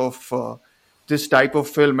limitations of this type of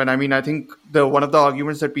film. And I mean, I think the one of the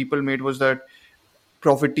arguments that people made was that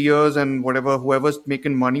profiteers and whoever's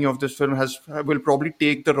making money of this film will probably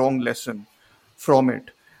take the wrong lesson from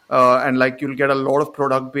it, and like you'll get a lot of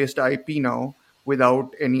product based IP now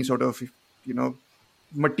without any sort of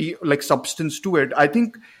like substance to it. I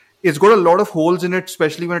think it's got a lot of holes in it,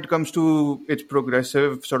 especially when it comes to its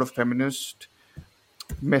progressive sort of feminist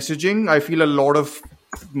messaging. I feel a lot of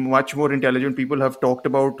much more intelligent people have talked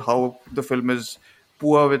about how the film is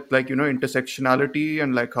poor with like intersectionality,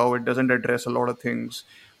 and like how it doesn't address a lot of things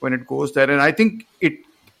when it goes there. And I think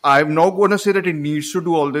I'm not going to say that it needs to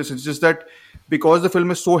do all this. It's just that because the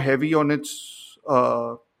film is so heavy on its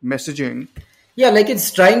messaging. Yeah, like it's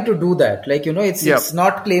trying to do that. Like, it's Yeah. it's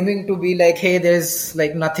not claiming to be like, hey, there's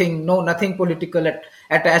like nothing political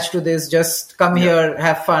attached to this. Just come here,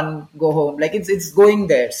 have fun, go home. Like it's going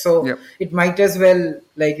there. So Yeah. it might as well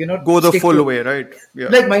like Go the stick full to, way, right? Yeah.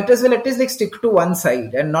 like might as well at least like stick to one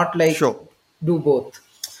side and not like Sure. do both.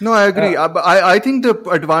 No, I agree. I think the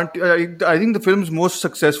advantage. I think the film's most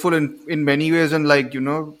successful in many ways, and like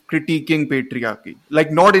critiquing patriarchy. Like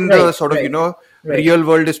not in the Right, sort of right. real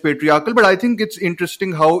world is patriarchal, but I think it's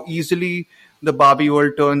interesting how easily the Barbie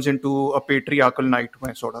world turns into a patriarchal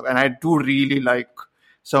nightmare, sort of. And I do really like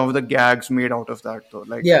some of the gags made out of that, though.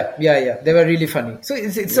 Like, Yeah. They were really funny. So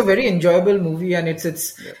it's a very enjoyable movie, and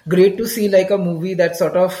it's great to see like a movie that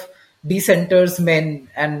sort of decenters men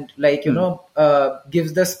and like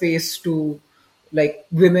gives the space to like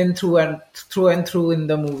women through and through in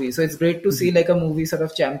the movie. So it's great to see like a movie sort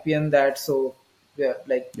of champion that so yeah,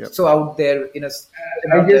 like Yep. so out there in I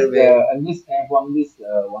another just way. I just have on this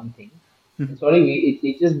one thing. Sorry,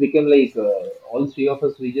 it just became like all three of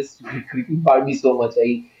us we just critique Barbie so much.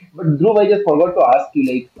 But Dhruv, I just forgot to ask you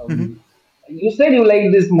like you said you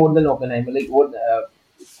like this more than Oppenheimer. Like what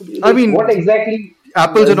could you I like what mean, exactly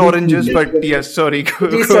apples does and this feel oranges, like? but yes, sorry, It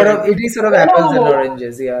is go sort ahead. of apples and No,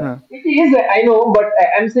 oranges. Yeah. it is. I know, but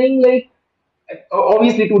I'm saying like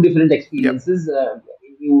obviously two different Yep. experiences.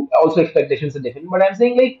 You also expectations are different, but I'm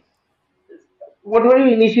saying like what were your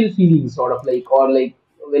initial feelings, sort of like, or like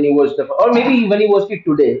when you watched the, or maybe when you watched it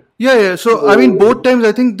today? Yeah, yeah. So, I mean, So both times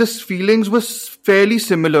I think this feelings was fairly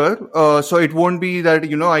similar. So it won't be that,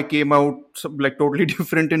 I came out like totally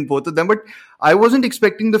different in both of them. But I wasn't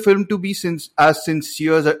expecting the film to be as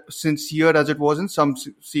sincere as it was in some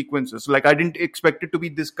sequences. Like I didn't expect it to be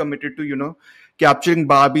this committed to, capturing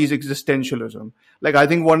Barbie's existentialism. Like I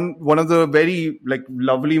think one of the very like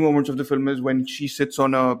lovely moments of the film is when she sits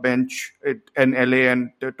on a bench in LA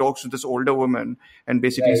and talks to this older woman and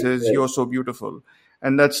basically right, says, right. "You're so beautiful."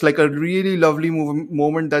 And that's like a really lovely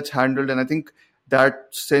moment that's handled. And I think that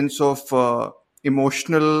sense of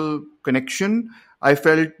emotional connection I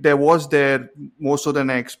felt there was there more so than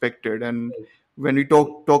I expected. And when we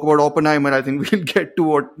talk about Oppenheimer, I think we'll get to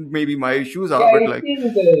what maybe my issues Yeah, are. But I like, think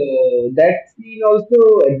that scene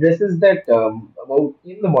also addresses that about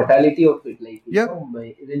the mortality of it. Like yeah,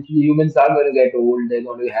 eventually humans are going to get old. They're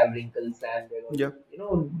going to have wrinkles, and they're going to yeah,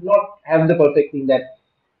 not have the perfect thing that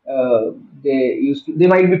they used to. They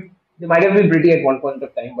might have been pretty at one point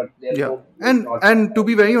of time, but they're yeah. no like And not and to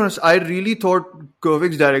be very there. honest, I really thought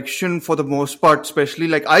Gerwig's direction for the most part, especially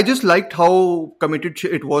like I just liked how committed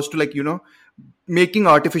it was to like making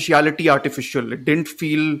artificiality artificial. It didn't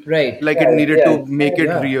feel Right. like it Yeah, needed yeah, to make it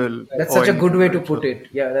Yeah. real That's or such a good anything, way to right? put So it.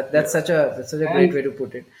 Yeah, yeah. that's such a great and way to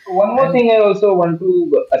put it. one more And thing I also want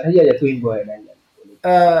to. Yeah, yeah, please go ahead.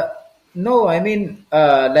 Uh, no, I mean,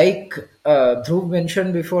 like Dhruv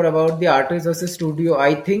mentioned before about the artist versus studio.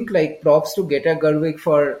 I think like props to Greta Gerwig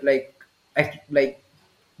for like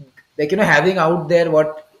having out there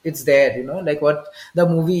what it's there. Like what the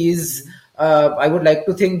movie is. I would like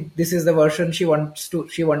to think this is the version she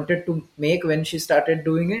wanted to make when she started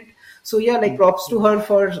doing it. So yeah, like props to her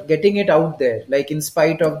for getting it out there, like in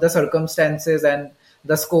spite of the circumstances and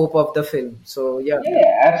the scope of the film. So yeah. Yeah,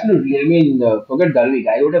 yeah, absolutely. I mean, forget Darwin.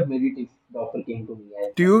 I would have made it if the offer came to me. Do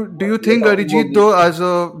And you do what you we are think talking about Arijit this. though, as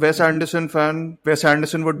a Wes Anderson fan, Wes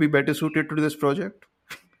Anderson would be better suited to this project?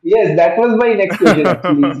 Yes, that was my next question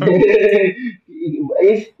actually.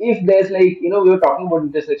 If there's like we were talking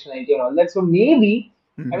about intersectionality and all that, so maybe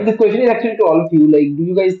I mean Mhm. this question is actually to all of you. Like, do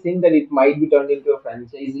you guys think that it might be turned into a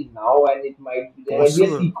franchise now, and there might be a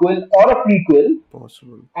Possible, sequel or a prequel,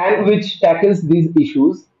 possible. and which tackles these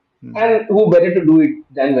issues, and who better to do it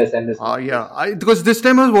than Wes Anderson, of Yeah, course. because this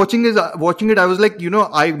time I was watching it, I was like,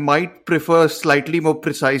 I might prefer slightly more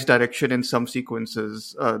precise direction in some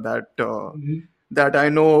sequences. That I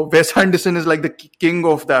know Wes Anderson is like the king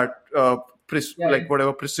of that, Yeah, like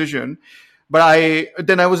whatever precision. But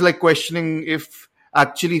I was like questioning if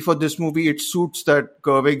actually for this movie it suits that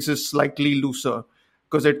Gerwig's is slightly looser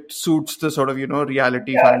because it suits the sort of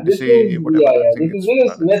reality yeah, this is fantasy whatever I think this is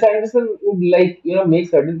it's because Wes balanced. Anderson would like make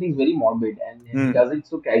certain things very morbid, and he Hmm. does it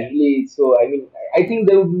so casually. So I mean, I think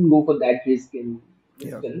they wouldn't go for that risk in this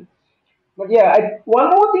Yeah. film. But yeah, one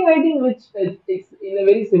more thing I think, which it's in a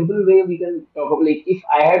very simple way we can talk about. Like if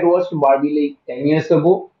I had watched Barbie like 10 years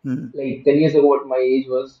ago, Hmm. like 10 years ago, what my age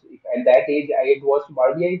was, if at that age I had watched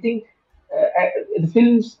Barbie, I think the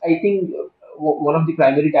films. I think one of the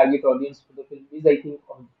primary target audience for the film is I think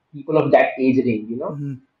of people of that age range,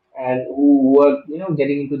 Hmm. and who are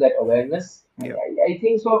getting into that awareness. Yeah. I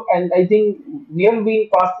think so, and I think we have been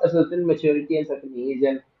past a certain maturity and certain age,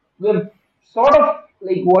 and we have sort of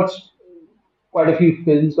like watched quite a few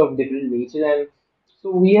films of different nature, and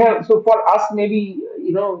so we have so for us maybe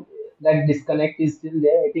that disconnect is still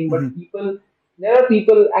there. I think, but Hmm. there are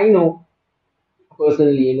people I know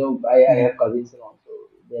personally, I Hmm. have cousins and also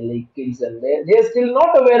they're like kids and they're still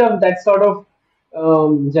not aware of that sort of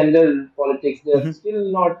gender politics. They're Hmm.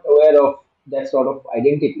 still not aware of that sort of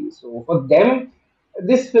identity. So for them,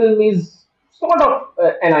 this film is sort of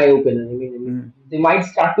an eye opener. I mean, Hmm. they might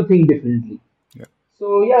start to think differently. Yeah.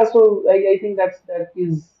 So yeah, so I think that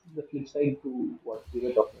is the flip side to what we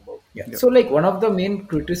were talking about. Yeah. Yeah. So, like, one of the main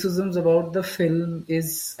criticisms about the film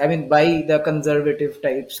is, I mean, by the conservative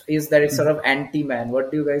types, is that it's sort of anti-man.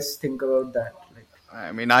 What do you guys think about that? Like,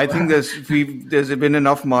 I mean, I think there's been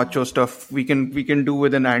enough macho stuff we can do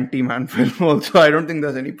with an anti-man film also. I don't think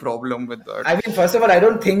there's any problem with that. I mean, first of all, I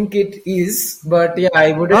don't think it is, but yeah,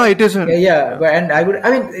 I No, wouldn't. it Yeah, isn't. yeah, Yeah. but and I would.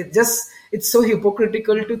 I mean, it just it's so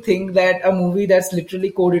hypocritical to think that a movie that's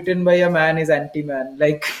literally co-written by a man is anti-man.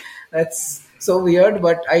 Like that's so weird,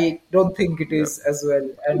 but I don't think it Yeah. is as well.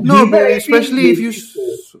 And No, These but are, I think, especially if you.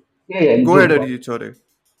 basic. Yeah, yeah, Go just ahead, go on. Arijit. Sorry.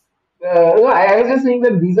 No, I was just saying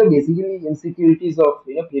that these are basically insecurities of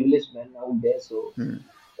privileged men out there. So,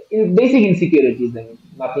 basic insecurities. I mean,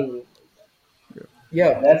 nothing.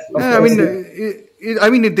 yeah, That's of Yeah, I course, mean, yeah. I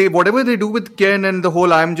mean, they whatever they do with Ken and the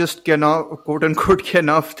whole "I'm just Ken off," quote unquote Ken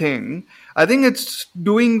off thing. I think it's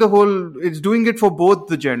doing the whole. It's doing it for both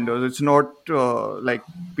the genders. It's not like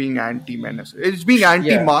being anti-men. It's being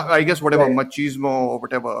anti, Yeah, I guess, whatever right. machismo or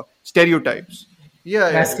whatever stereotypes. Yeah,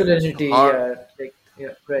 yeah, yeah. It's Masculinity, hard. yeah, like,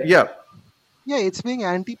 yeah, right. Yeah, Yeah, it's being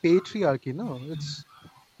anti-patriarchy. No, it's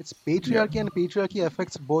yeah, patriarchy, and patriarchy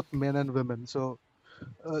affects both men and women. So,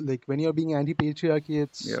 like when you're being anti-patriarchy, yeah,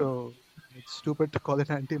 it's stupid to call it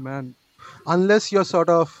anti-man, unless you're sort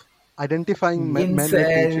of identifying men with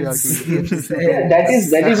Incels, patriarchy. Yeah, that is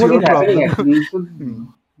incels. that is That's what your is happening problem. actually. So, hmm,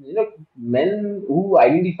 men who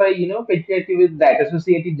identify patriarchy with that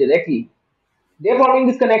associated directly, they're forming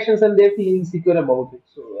these connections and they're feeling insecure about it.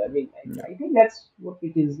 So, I mean, yeah, I think that's what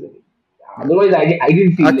it is. I mean, yeah. otherwise, I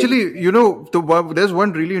didn't feel like. Actually, there's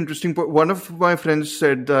one really interesting point. One of my friends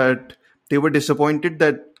said that they were disappointed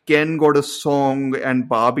that Ken got a song and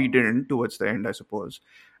Barbie didn't towards the end, I suppose.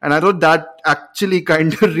 And I thought that actually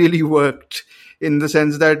kind of really worked in the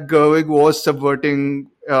sense that Gerwig was subverting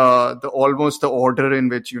the almost the order in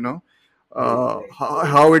which Right, right.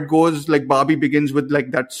 how it goes. Like Barbie begins with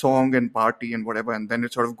like that song and party and whatever, and then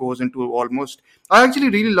it sort of goes into almost. I actually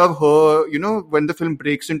really love her. When the film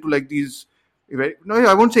breaks into like these no,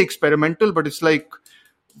 I won't say experimental, but it's like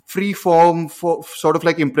free form for sort of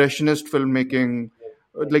like impressionist filmmaking,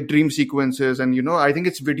 like dream sequences, and I think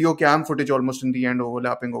it's video cam footage almost in the end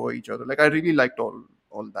overlapping over each other. Like I really liked all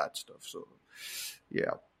that stuff. So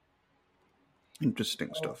yeah,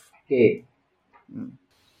 interesting stuff. Okay.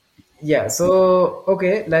 Yeah, so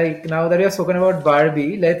okay, like now that we have spoken about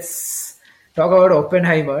Barbie, let's talk about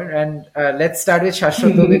Oppenheimer, and let's start with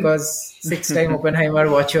Shashwato because six-time Oppenheimer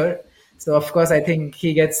watcher. So of course, I think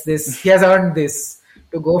he gets this. He has earned this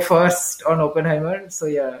to go first on Oppenheimer. So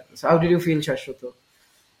yeah, so how did you feel, Shashwato?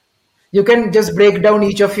 You can just break down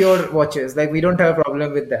each of your watches. Like we don't have a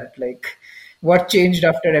problem with that. Like what changed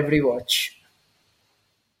after every watch?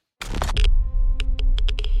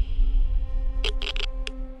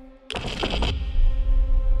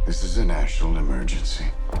 This is a national emergency.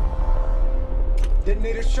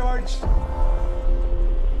 Detonator charged.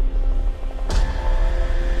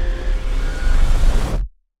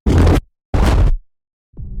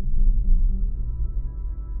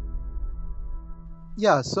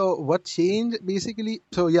 Yeah, so what changed basically?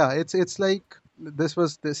 So yeah, it's like this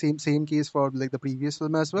was the same case for like the previous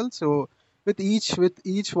film as well. So with each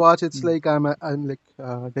watch, it's like I'm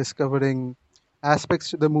like discovering aspects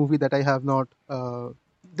to the movie that I have not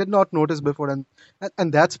did not notice before,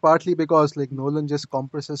 and that's partly because like Nolan just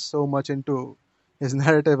compresses so much into his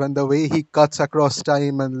narrative and the way he cuts across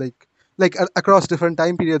time and across different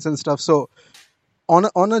time periods and stuff. So on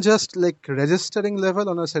a just like registering level,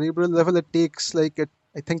 on a cerebral level, it takes like it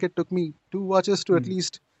I think it took me two watches to at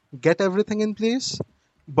least get everything in place.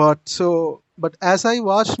 But as I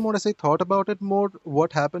watched more, as I thought about it more,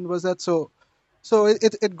 what happened was that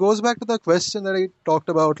it goes back to the question that I talked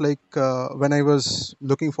about, like when I was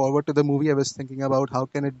looking forward to the movie, I was thinking about how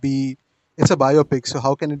can it be, it's a biopic, so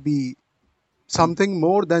how can it be something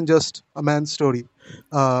more than just a man's story.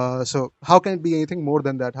 So how can it be anything more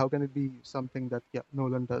than that? How can it be something that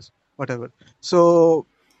Nolan does, whatever. So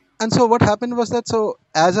so what happened was that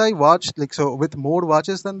as I watched, like, so with more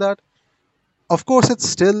watches than that, of course it's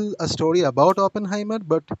still a story about Oppenheimer,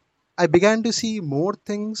 but I began to see more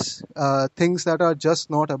things, things that are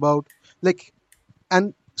just not about, like,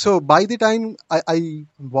 and so by the time I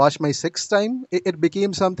watched my sixth time, it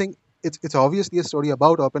became something. It's obviously a story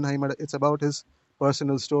about Oppenheimer. It's about his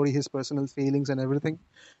personal story, his personal feelings, and everything.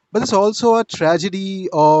 But it's also a tragedy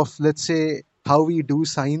of, let's say, how we do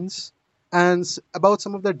science, and about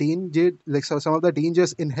some of the some of the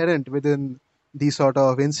dangers inherent within the sort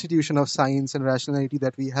of institution of science and rationality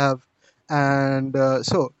that we have. And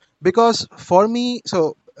because for me,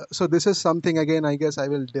 so this is something, again, I guess I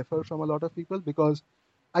will differ from a lot of people, because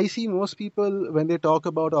I see most people when they talk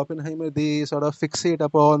about Oppenheimer, they sort of fixate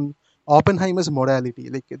upon Oppenheimer's morality.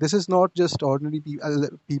 Like this is not just ordinary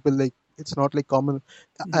people. Like it's not like common.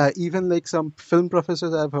 Even like some film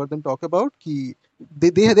professors, I've heard them talk about.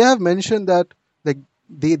 They have mentioned that, like,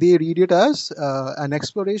 they read it as an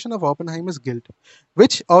exploration of Oppenheimer's guilt,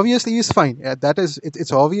 which obviously is fine. That is,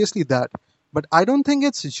 it's obviously that. But I don't think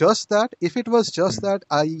it's just that. If it was just Mm. that,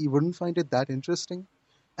 I wouldn't find it that interesting.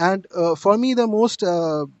 And for me, the most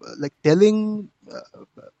like telling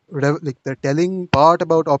like the telling part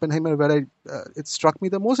about Oppenheimer, where it struck me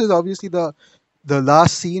the most, is obviously the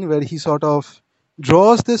last scene where he sort of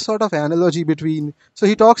draws this sort of analogy between. So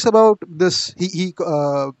he talks about this. He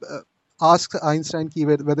asks Einstein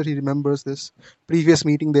whether he remembers this previous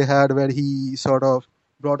meeting they had, where he sort of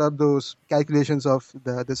brought up those calculations of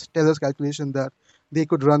this Taylor's calculation that they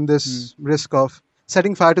could run Mm. this risk of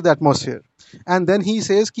setting fire to the atmosphere. And then he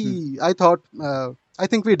says, Mm. "Ki, I thought, I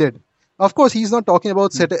think we did." Of course, he's not talking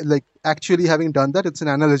about Mm. like actually having done that. It's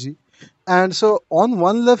an analogy. And so on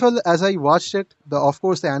one level, as I watched it, the of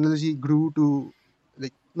course the analogy grew to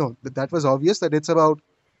like, no, that was obvious that it's about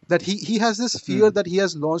that he has this fear Mm. that he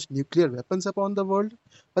has launched nuclear weapons upon the world.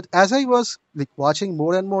 But as I was like watching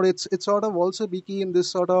more and more, it sort of also became this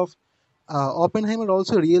sort of Oppenheimer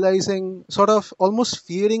also realizing, sort of almost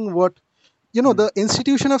fearing what Mm. the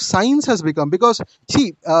institution of science has become. Because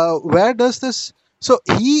see, where does this, so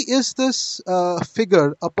he is this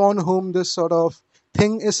figure upon whom this sort of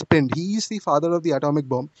thing is pinned. He is the father of the atomic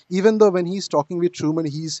bomb, even though when he's talking with Truman,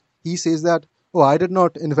 he says that, oh, I did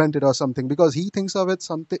not invent it or something, because he thinks of it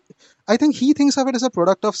something. I think he thinks of it as a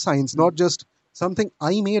product of science, Mm. not just something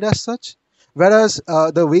I made as such. Whereas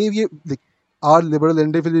the way we like, our liberal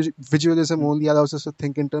individualism Mm. only allows us to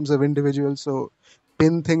think in terms of individuals. So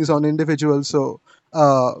pin things on individuals.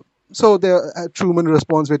 Uh, so Truman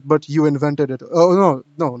responds with, "But you invented it." Oh no,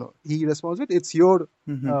 no, no. He responds with, "It's your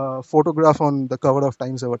Mhm. photograph on the cover of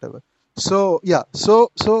Times or whatever." So yeah,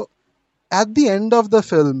 so at the end of the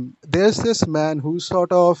film, there's this man who's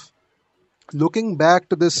sort of looking back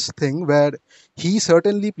to this thing where he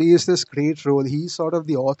certainly plays this great role. He's sort of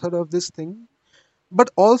the author of this thing, but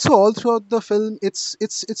also all throughout the film, it's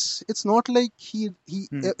not like he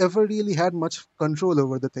Mm. ever really had much control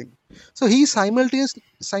over the thing. So he's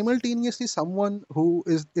simultaneously someone who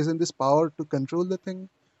is in this power to control the thing,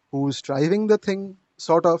 who's driving the thing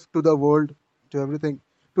sort of to the world, to everything,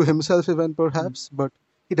 to himself even Mm. perhaps, but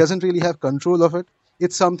he doesn't really have control of it.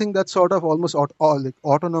 It's something that's sort of almost like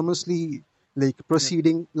autonomously like Yep.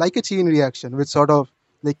 proceeding like a chain reaction, which sort of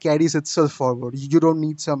like carries itself forward. You don't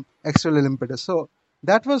need some external impetus. So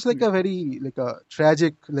that was like Yep. a very like a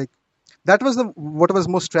tragic like, that was the what was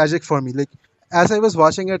most tragic for me. Like as I was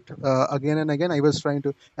watching it again and again, I was trying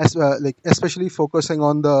to like especially focusing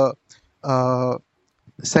on the uh,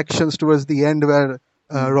 sections towards the end where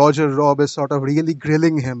Mm. Roger Robb is sort of really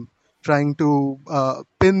grilling him, trying to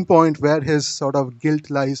pinpoint where his sort of guilt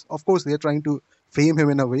lies. Of course they're trying to frame him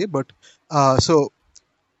in a way, but so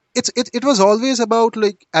it was always about,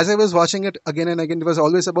 like, as I was watching it again and again, it was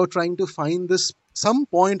always about trying to find this some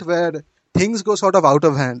point where things go sort of out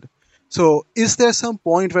of hand. So is there some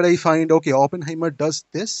point where I find, okay, Oppenheimer does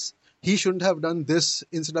this, he shouldn't have done this,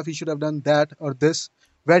 instead of he should have done that or this,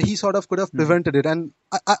 where he sort of could have Mm. prevented it. And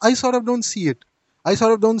I sort of don't see it. I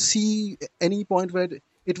sort of don't see any point where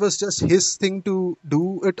it was just his thing to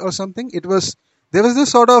do it or something. It was, there was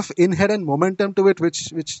this sort of inherent momentum to it,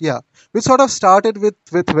 which yeah, which sort of started with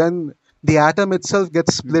when the atom itself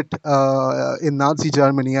gets Mm. split in Nazi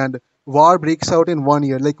Germany, and war breaks out in 1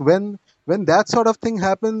 year. Like when that sort of thing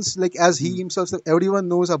happens, like as he Mm. himself said, everyone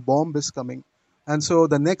knows a bomb is coming, and so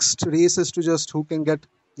the next race is to just who can get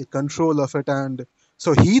the control of it. And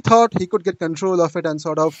so he thought he could get control of it and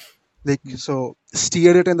sort of like Mm. so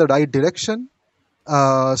steer it in the right direction.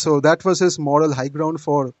 So that was his moral high ground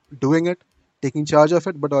for doing it, taking charge of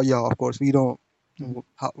it. But yeah, of course, we know Mm.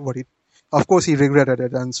 what he. Of course, he regretted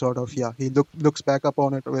it, and sort of yeah, he looks back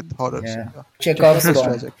upon it with horror. So Yeah. yeah, Chekhov's it was bomb.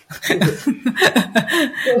 tragic.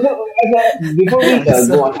 So before we So,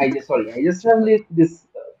 go on, I just have like this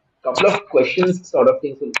couple of questions, sort of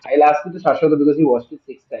things. So I'll ask it to Shashwat because he watched it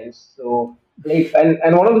 6 times. So like,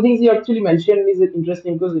 and one of the things he actually mentioned is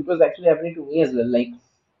interesting because it was actually happening to me as well. Like,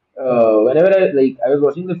 whenever I was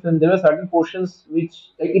watching the film, there were certain portions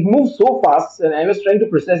which like it moved so fast, and I was trying to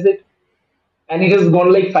process it, and it has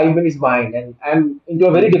gone like 5 minutes behind, and I'm into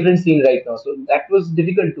a very Mm. different scene right now. So that was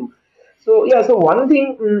difficult too. So yeah, so one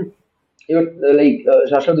thing. You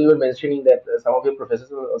Shasha, you were mentioning that some of your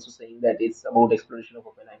professors were also saying that it's about exploration of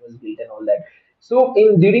Oppenheimer's guilt and all that. So,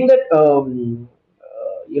 in during that,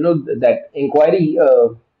 that inquiry,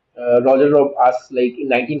 Roger Robb asks, like in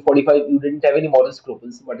 1945, you didn't have any moral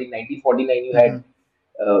scruples, but in 1949, you had.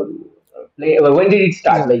 Mhm. When did it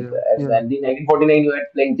start? Yeah, Like, yeah, yeah, and in 1949, you had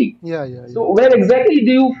plenty. yeah, yeah, yeah, So, where exactly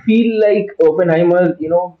do you feel like Oppenheimer,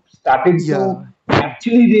 started to yeah.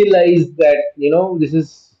 actually realize that this is,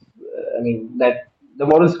 I mean, that The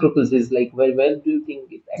moral scruples is like, where do you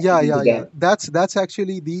think it Yeah, actually yeah, yeah. began? That's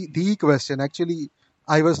actually the question. Actually,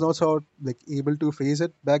 I was not sort like able to phrase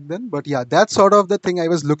it back then, but yeah, that's sort of the thing I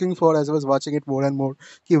was looking for as I was watching it more and more.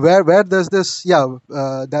 Okay, where does this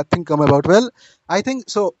that thing come about? Well, I think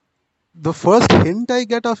so. The first hint I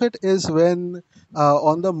get of it is when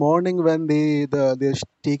on the morning when they're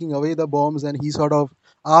taking away the bombs, and he sort of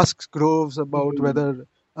asks Groves about Mhm. whether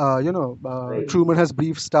Right. Truman has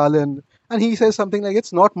briefed Stalin, and he says something like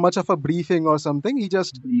it's not much of a briefing or something. He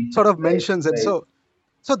just Brief. sort of Right. mentions it. Right.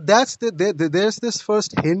 So that's there's this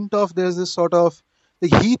first hint of there's this sort of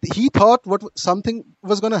like he thought what something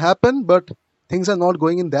was going to happen, but things are not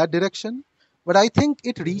going in that direction. But I think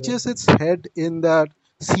it reaches Mhm. its head in that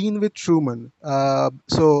scene with Truman.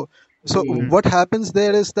 So Mhm. what happens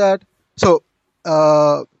there is that so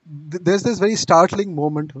there's this very startling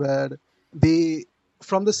moment where they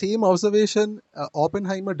from the same observation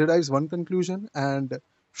Oppenheimer derives one conclusion and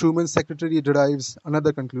Truman's secretary derives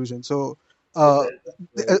another conclusion. So uh,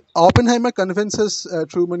 Exactly. Right. Oppenheimer convinces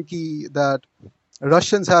Truman Key that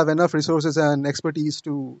Russians have enough resources and expertise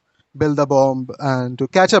to build a bomb and to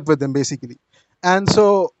catch up with them, basically. And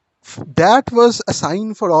so that was a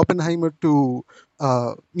sign for Oppenheimer to,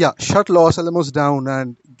 shut Los Alamos down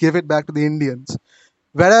and give it back to the Indians.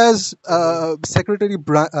 Whereas Mhm. Secretary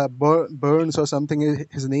Burns or something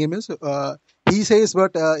his name is, he says,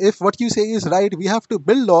 but if what you say is right, we have to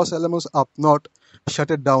build Los Alamos up, not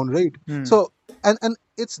shut it down, right? Hmm. So and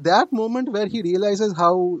it's that moment where he realizes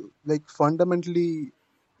how like fundamentally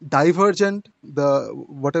divergent the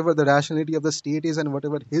whatever the rationality of the state is and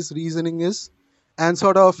whatever his reasoning is, and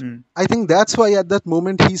sort of Hmm. I think that's why at that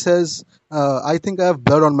moment he says, I think I have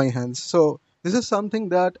blood on my hands. So this is something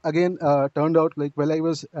that again turned out like while I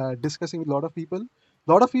was discussing with a lot of people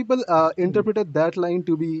Mhm. interpreted that line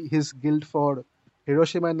to be his guilt for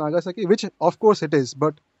Hiroshima and Nagasaki, which of course it is,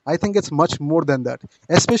 but I think it's much more than that,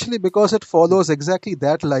 especially because it follows exactly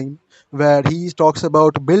that line where he talks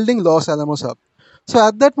about building Los Alamos up. So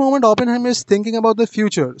at that moment, Oppenheimer is thinking about the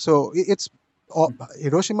future. So it's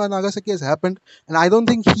Hiroshima and Nagasaki has happened, and I don't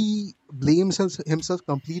think he blames himself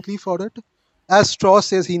completely for it. As Strauss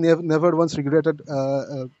says, he never once regretted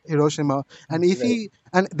Hiroshima, and if Right. he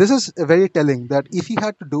and this is very telling that if he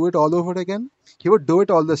had to do it all over again, he would do it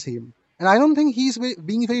all the same. And I don't think he's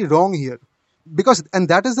being very wrong here, because and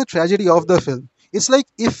that is the tragedy of the film. It's like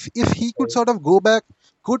if he could Right. sort of go back,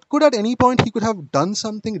 could at any point he could have done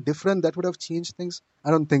something different that would have changed things.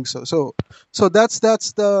 I don't think so. So that's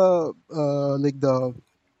the like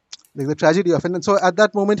the tragedy of it. And so at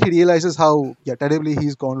that moment he realizes how terribly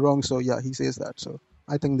he's gone wrong. So yeah, he says that. So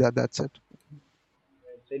I think that's it.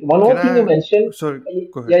 Right. One Can more thing you I? mentioned. Sorry,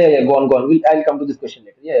 go ahead. Yeah, yeah, yeah. Go on, go on. I'll come to this question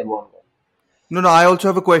later. Yeah, yeah, go on, go on. No, no. I also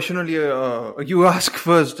have a question. Only you ask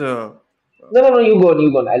first. No, no, no. You go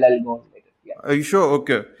on. I'll go on later. Yeah. Are you sure?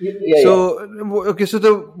 Okay. Yeah, yeah. So, okay. So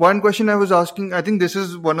the one question I was asking, I think this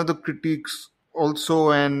is one of the critiques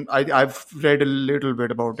also, and I've read a little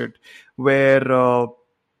bit about it, where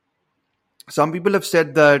some people have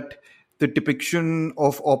said that the depiction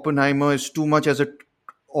of Oppenheimer is too much as a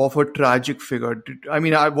tragic figure. I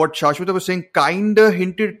mean, what Shashwata was saying kind of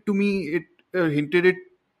hinted to me. It hinted it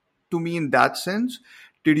to me in that sense.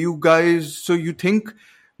 Did you guys? So you think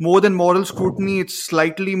more than moral scrutiny, it's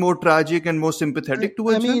slightly more tragic and more sympathetic I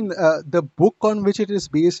towards him? mean, the book on which it is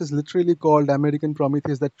based is literally called American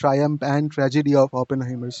Prometheus: The Triumph and Tragedy of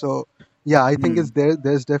Oppenheimer. So, yeah, I think it's Hmm.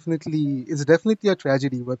 there. It's definitely a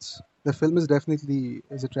tragedy. But the film is definitely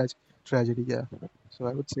is a tragedy. Yeah. So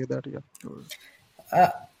I would say that. Yeah. uh,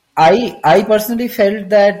 I personally felt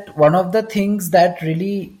that one of the things that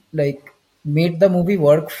really like made the movie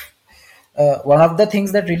work. One of the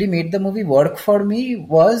things that really made the movie work for me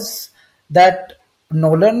was that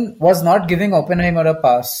Nolan was not giving Oppenheimer a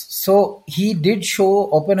pass. So he did show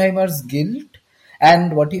Oppenheimer's guilt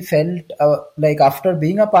and what he felt like after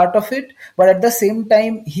being a part of it, but at the same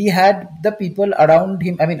time he had the people around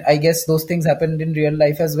him. I mean, I guess those things happened in real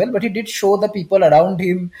life as well, but he did show the people around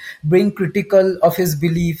him being critical of his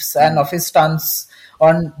beliefs and of his stance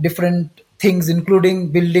on different things, including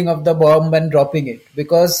building of the bomb and dropping it,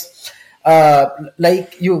 because uh,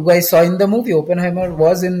 like you guys saw in the movie, Oppenheimer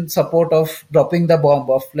was in support of dropping the bomb,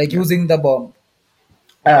 of like Yeah. using the bomb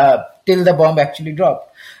till the bomb actually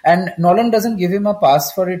dropped. And Nolan doesn't give him a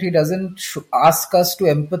pass for it. He doesn't ask us to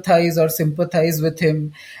empathize or sympathize with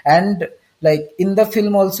him. And like in the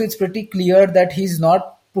film, also, it's pretty clear that he's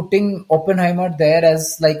not putting Oppenheimer there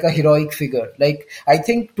as like a heroic figure. Like, I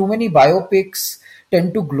think too many biopics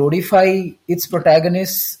tend to glorify its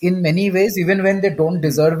protagonists in many ways, even when they don't Hmm.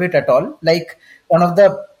 deserve it at all. Like, one of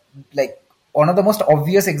the like one of the most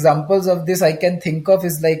obvious examples of this I can think of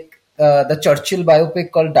is like the Churchill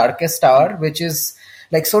biopic called Darkest Hour, which is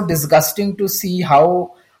like so disgusting to see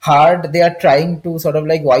how hard they are trying to sort of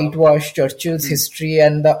like whitewash Churchill's history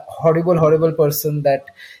and the horrible, horrible person that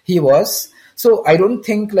he was. So I don't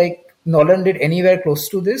think like Nolan did anywhere close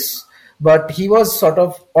to this, but he was sort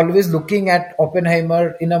of always looking at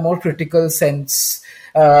Oppenheimer in a more critical sense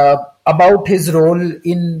about his role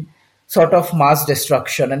in sort of mass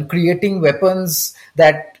destruction and creating weapons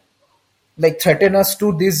that like threaten us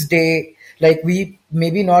to this day. Like we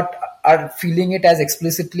maybe not are feeling it as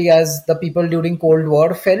explicitly as the people during Cold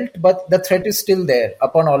War felt, but the threat is still there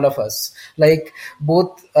upon all of us. Like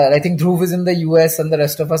both, I think Dhruv is in the US and the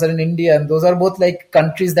rest of us are in India, and those are both like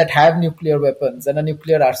countries that have nuclear weapons and a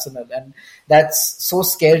nuclear arsenal, and that's so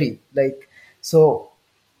scary. Like so,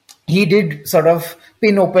 he did sort of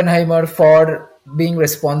pin Oppenheimer for being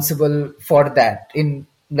responsible for that in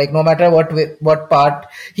like no matter what part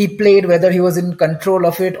he played, whether he was in control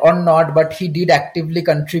of it or not, but he did actively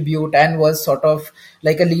contribute and was sort of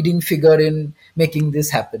like a leading figure in making this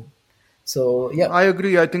happen. So yeah. I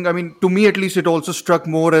agree. I think, I mean, to me at least, it also struck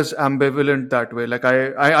more as ambivalent that way. Like,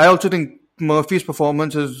 I also think Murphy's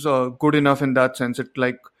performance is good enough in that sense. It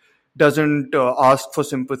like doesn't ask for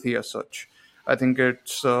sympathy as such. I think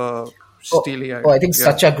it's steely eyed. I think Yeah.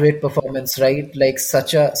 such a great performance, right? Like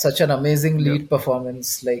such an amazing lead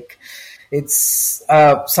performance. Like it's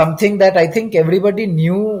something that I think everybody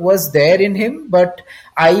knew was there in him, but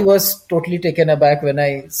I was totally taken aback when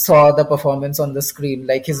I saw the performance on the screen.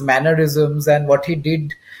 Like his mannerisms and what he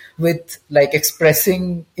did with like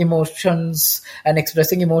expressing emotions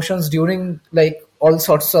during like all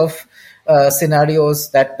sorts of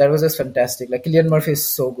scenarios. That was just fantastic. Like Cillian Murphy is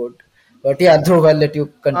so good. But yeah, Dhruv, I'll let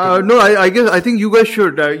you continue. No, I guess I think you guys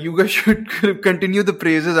should. You guys should continue the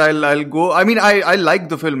praises. I'll go. I mean, I like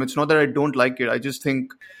the film. It's not that I don't like it. I just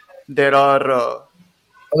think there are.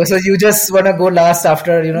 Okay, so you just want to go last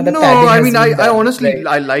after the No, padding I has mean, been I done, honestly right?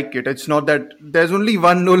 I like it. It's not that there's only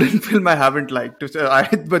one Nolan film I haven't liked.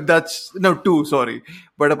 But that's no two. Sorry,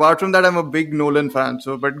 but apart from that, I'm a big Nolan fan.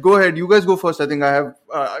 So, but go ahead. You guys go first. I think I have.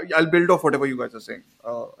 I'll build off whatever you guys are saying.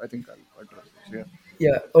 I think I'll address this. Yeah.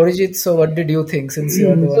 Yeah, Orijit, so what did you think since you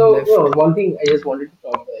are the one So, left? one thing I just wanted to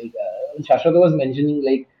talk, like Shashwata was mentioning,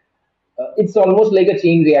 like it's almost like a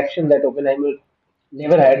chain reaction that Oppenheimer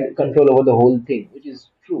never had control over the whole thing, which is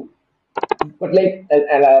true. But like,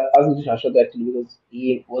 and I asked Shashwata actually because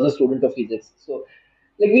he was a student of physics. So,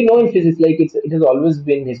 like we know in physics, like it has always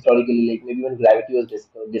been historically, like maybe when gravity was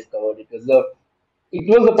discovered, it was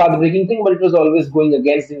a path-breaking thing, but it was always going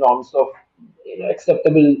against the norms of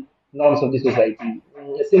acceptable norms of the society.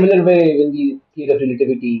 In a similar way, when the theory of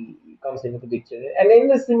relativity comes into the picture, and in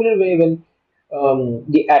a similar way, when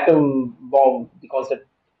the atom bomb, the concept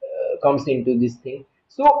comes into this thing.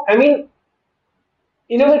 So, I mean,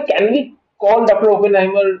 in a way, can we call Dr.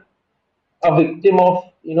 Oppenheimer a victim of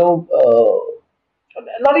not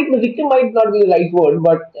even victim might not be the right word,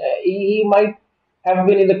 but he might have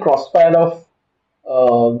been in the crossfire of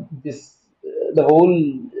this the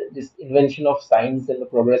whole this invention of science and the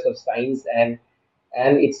progress of science and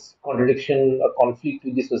its contradiction or conflict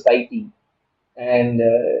with the society. And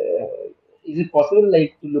is it possible,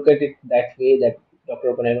 like, to look at it that way that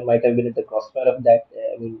Dr. Oppenheimer might have been at the crossfire of that?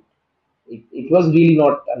 I mean, it was really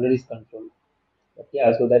not under his control. But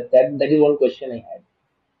yeah, so that is one question I had.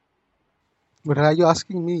 But are you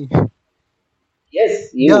asking me?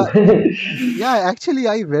 Yes, you. Yeah, yeah, actually,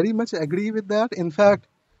 I very much agree with that. In fact,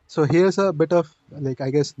 so here's a bit of like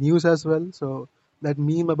I guess news as well. So that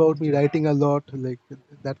meme about me writing a lot, like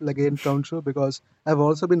that will again come true because I've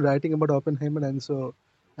also been writing about Oppenheimer, and so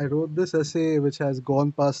I wrote this essay which has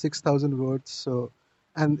gone past 6,000 words. So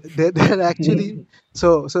and they're actually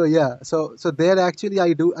so yeah so there actually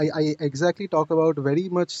I exactly talk about very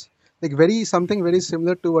much like very something very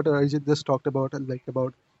similar to what Arjit just talked about, like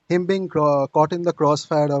about him being caught in the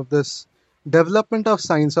crossfire of this development of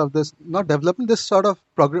science, of this not development, this sort of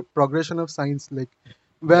progression of science, like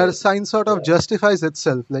where Yes. science sort of Yeah. justifies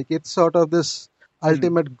itself, like it's sort of this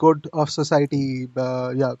ultimate good of society,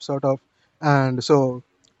 yeah, sort of. And so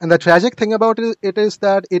and the tragic thing about it is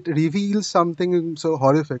that it reveals something so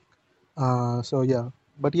horrific. So yeah,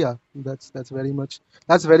 but yeah, that's very much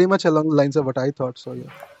along the lines of what I thought. So yeah.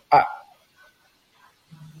 I,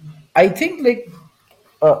 I think like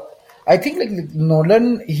uh, I think like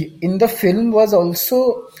Nolan in the film was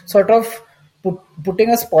also sort of putting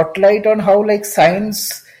a spotlight on how like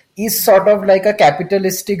science is sort of like a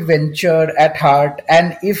capitalistic venture at heart,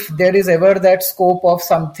 and if there is ever that scope of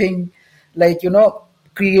something like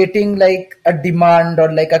creating like a demand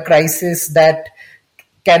or like a crisis that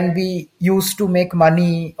can be used to make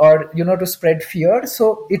money or to spread fear,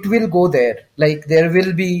 so it will go there. Like there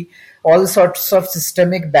will be all sorts of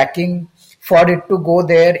systemic backing for it to go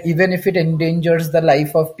there, even if it endangers the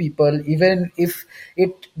life of people, even if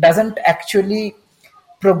it doesn't actually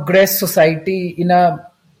progress society in a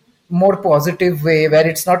more positive way, where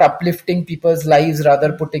it's not uplifting people's lives,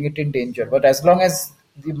 rather putting it in danger. But as long as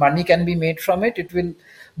the money can be made from it, it will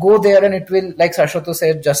go there, and it will, like Sashoto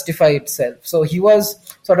said, justify itself. So he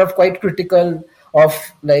was sort of quite critical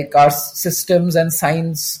of like our systems and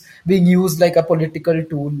science being used like a political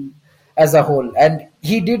tool as a whole. And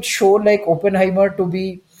he did show like Oppenheimer to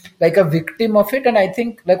be like a victim of it, and I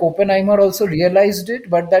think like Oppenheimer also realized it,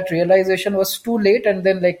 but that realization was too late, and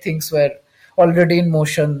then like things were already in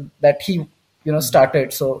motion that he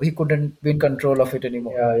started, so he couldn't be in control of it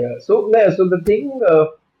anymore. Yeah, yeah. So, yeah, so the thing,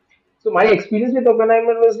 so my experience with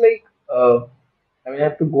Oppenheimer was like, I mean, I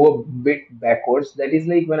have to go a bit backwards. That is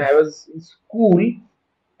like when I was in school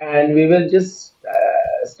and we were just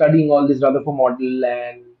studying all this Rutherford model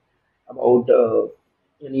and about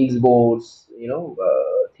Niels Bohr's,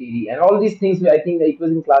 theory and all these things. I think it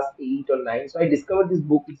was in class 8 or 9. So I discovered this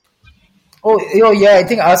book. Oh, yeah, I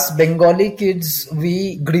think us Bengali kids,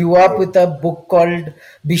 we grew up Yes. with a book called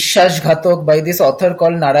Bishwash Ghatok by this author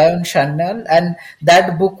called Narayan Sanyal, and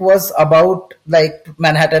that book was about like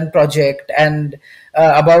Manhattan Project and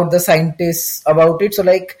about the scientists about it. So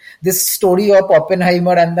like this story of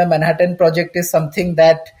Oppenheimer and the Manhattan Project is something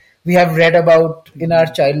that we have read about in our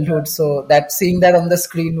childhood. So that seeing that on the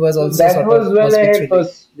screen was So also that sort of was when must I be had thrilling.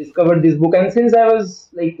 first discovered this book, and since I was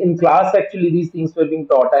like in class, actually these things were being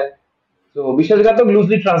taught, and so Vishwasghatak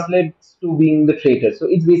loosely translates to being the traitor. So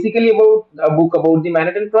it's basically about a book about the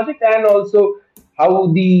Manhattan Project and also how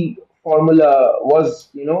the formula was,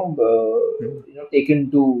 taken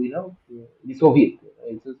to the Soviet.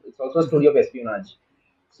 It's also a story of espionage.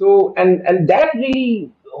 So and that really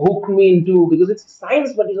hooked me into, because it's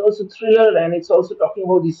science, but it's also thriller, and it's also talking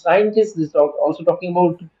about the scientists. Also talking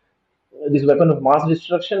about this weapon of mass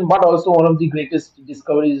destruction, but also one of the greatest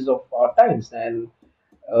discoveries of our times. And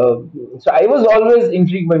uh, so I was always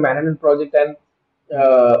intrigued by Manhattan Project, and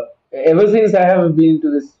uh, ever since I have been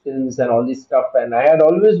to these films and all this stuff, and I had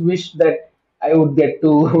always wished that I would get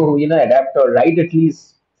to adapt or write at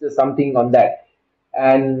least something on that.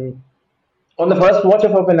 And on the first watch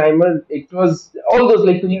of Oppenheimer, it was all those,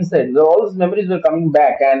 like Queen said, all those memories were coming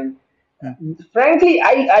back, and frankly,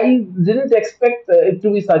 I didn't expect it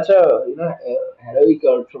to be such a heroic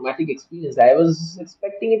or traumatic experience. I was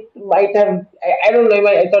expecting it might have, I don't know,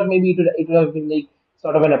 I thought maybe it would have been like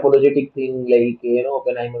sort of an apologetic thing, like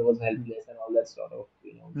Oppenheimer was helpless and all that sort of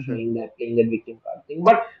showing that, playing that victim card thing.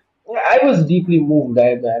 But I was deeply moved.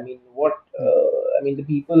 I mean, I mean, the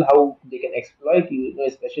people, how they can exploit you,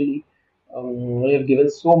 especially when you've given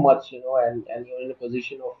so much, and you're in a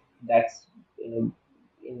position of that's you know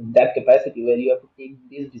in that capacity where you have to take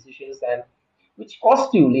these decisions, and which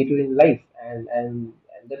cost you later in life. And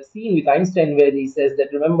that scene with Einstein where he says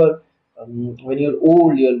that, remember, when you're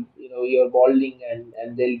old, you're balding,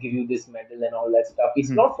 and they'll give you this medal and all that stuff.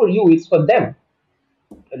 It's not for you, it's for them.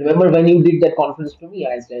 Remember when you did that conference to me,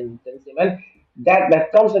 Einstein tells him, and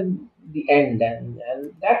that comes at the end, and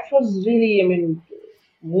that was really, I mean,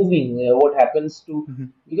 moving. What happens to,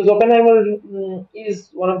 because Oppenheimer is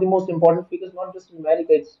one of the most important figures, not just in America,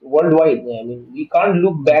 it's worldwide. I mean, we can't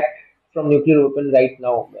look back from nuclear weapon right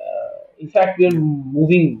now. In fact, we are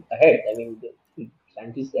moving ahead. I mean, the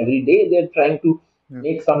scientists every day they're trying to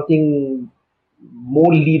make something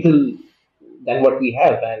more lethal than what we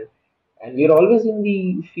have, and we're always in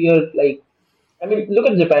the fear. Like, I mean, look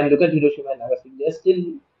at Japan, look at Hiroshima and Nagasaki. They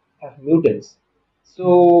still have mutants.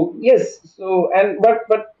 So yes, so and but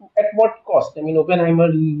at what cost? I mean,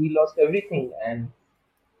 Oppenheimer, he lost everything, and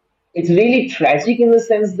it's really tragic in the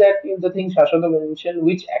sense that the thing Shashwata mentioned,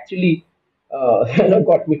 which actually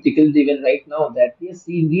got me tickled even right now, that yes,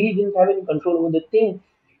 he really didn't have any control over the thing.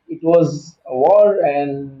 It was a war,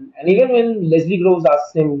 and even when Leslie Groves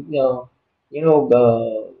asks him,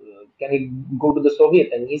 can he go to the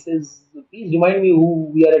Soviet, and he says, please remind me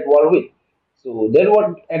who we are at war with. So they're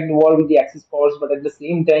not at war with the Axis powers, but at the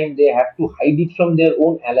same time they have to hide it from their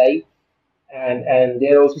own ally, and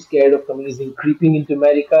they're also scared of communism creeping into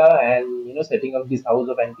America, and setting up this house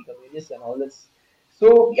of anti-communists and all this.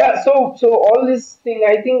 So yeah, so all this thing,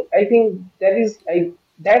 I think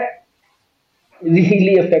that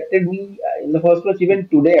really affected me in the first place, even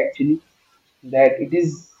today actually, that it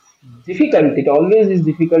is difficult. It always is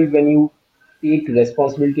difficult when you take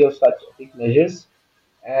responsibility of such epic measures,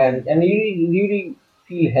 and you really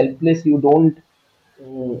feel helpless. You don't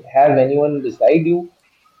have anyone beside you,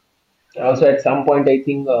 Also, at some point, I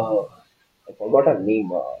think I forgot her name.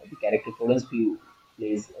 The character Florence Pugh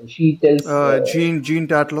plays, and she tells Jean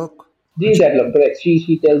Tatlock. Jean Tatlock, correct.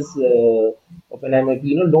 She tells Oppenheimer,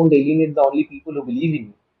 don't alienate the only people who believe in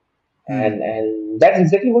you, Hmm. and that's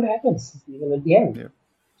exactly what happens even at the end. Yeah. Yeah.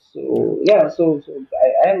 So yeah, so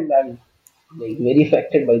I'm like very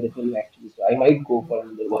affected by the film actually. So I might go for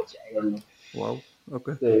another watch. I don't know. Wow.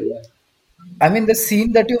 Okay. So yeah, I mean, the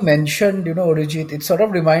scene that you mentioned, Arijit, it sort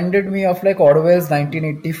of reminded me of like Orwell's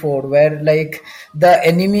 1984, where like the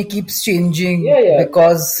enemy keeps yeah, changing yeah,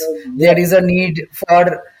 because there yeah. is a need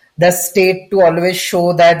for the state to always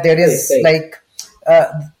show that there Correct, is correct.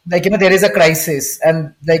 there is a crisis,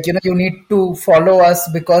 and you need to follow us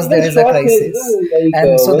because Even there is a Strauss says, crisis, like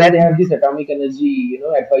and so when that they have this atomic energy,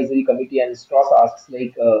 advisory committee, and Strauss asks,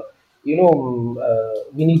 like, we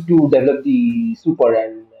need to develop the super,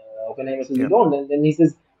 and Oppenheimer says we Yeah. don't, and then he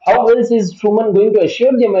says, how else is Truman going to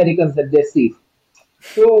assure the Americans that they're safe?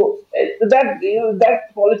 So that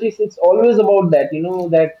that politics, it's always about that,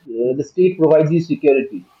 that the state provides you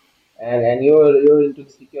security, and you're into the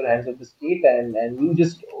secure hands of the state, and you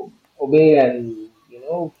just obey and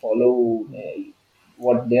follow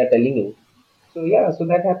what they are telling you. So yeah, so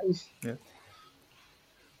that happens. Yeah.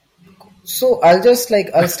 So I'll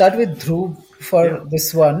start with Dhruv Yeah. for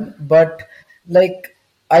this one, but like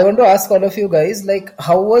I want to ask all of you guys, like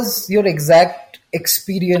how was your exact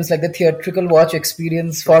experience, like the theatrical watch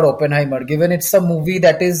experience Sure. for Oppenheimer, given it's a movie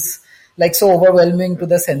that is like so overwhelming to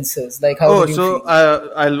the senses? Like how Oh, did you so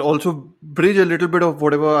feel? I'll also bridge a little bit of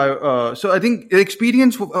whatever I. So I think the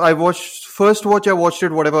experience I watched first watch I watched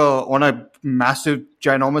it whatever on a massive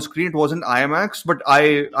ginormous screen. It wasn't IMAX, but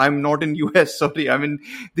I'm not in US. Sorry, I'm in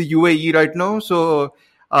the UAE right now. So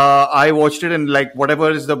I watched it in like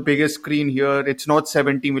whatever is the biggest screen here. It's not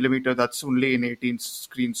 70 millimeter. That's only in 18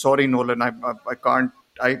 screen. Sorry, Nolan. I can't.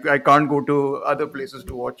 I can't go to other places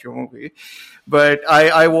to watch your movie, but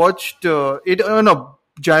I watched it on a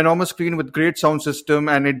ginormous screen with great sound system,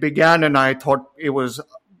 and it began, and I thought it was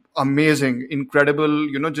amazing, incredible.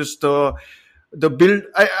 Just the build.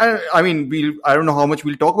 I mean, I don't know how much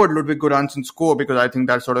we'll talk about Ludwig Göransson's score because I think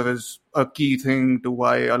that sort of is a key thing to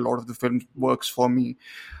why a lot of the film works for me.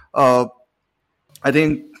 Uh, I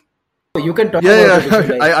think You can talk about yeah, it if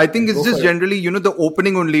you yeah. like. I think it's Go for just it. generally, the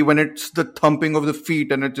opening only when it's the thumping of the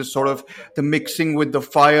feet and it just sort of the mixing with the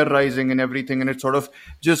fire rising and everything, and it sort of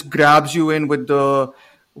just grabs you in with the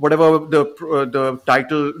whatever the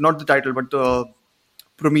title, not the title, but the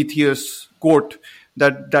Prometheus quote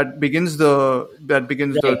that begins the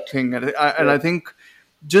Right. thing, and I Right. think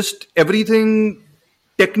just everything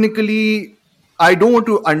technically. I don't want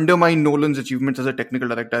to undermine Nolan's achievements as a technical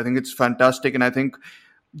director. I think it's fantastic, and I think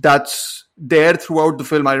that's there throughout the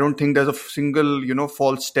film. I don't think there's a single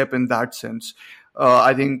false step in that sense.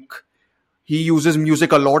 I think he uses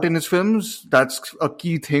music a lot in his films. That's a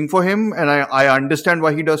key thing for him, and I understand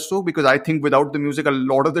why he does so because I think without the music, a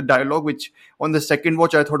lot of the dialogue, which on the second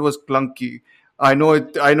watch I thought was clunky. I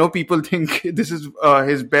know people think this is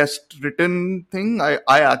his best written thing. I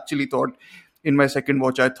actually thought in my second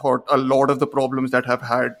watch I thought a lot of the problems that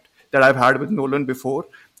I've had with Nolan before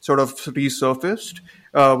sort of resurfaced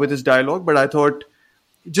with his dialogue. But I thought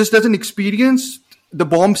just as an experience, the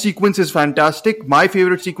bomb sequence is fantastic. My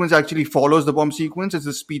favorite sequence actually follows the bomb sequence. It's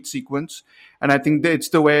the speech sequence, and I think that it's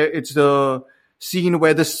the scene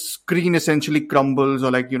where the screen essentially crumbles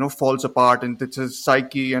or falls apart, and it's a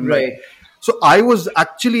psyche and like. Right. So I was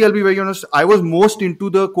actually, I'll be very honest, I was most into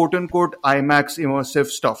the quote unquote IMAX immersive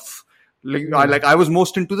stuff. I was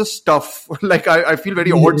most into the stuff. I feel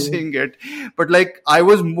very odd saying it, but like I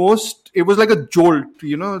was most. It was like a jolt.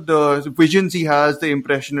 The visions he has, the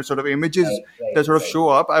impression, sort of images Right, right, that sort of right. show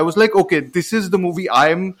up. I was like, okay, this is the movie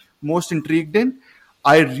I'm most intrigued in.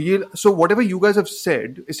 So whatever you guys have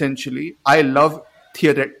said, essentially, I love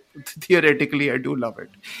theoretically. I do love it.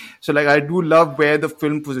 So like I do love where the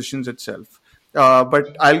film positions itself.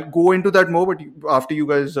 But I'll go into that more. But after you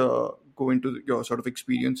guys go into your sort of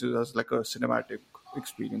experiences as like a cinematic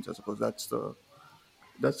experience, I suppose that's the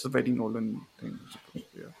very Nolan thing. I suppose.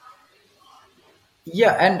 Yeah.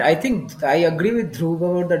 Yeah, and I think I agree with Dhruv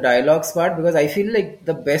about the dialogues part because I feel like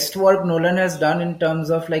the best work Nolan has done in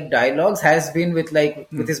terms of like dialogues has been with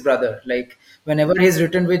his brother. Like whenever he's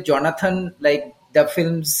written with Jonathan, like the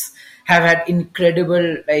films have had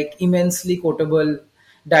incredible, like immensely quotable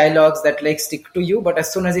dialogues that like stick to you. But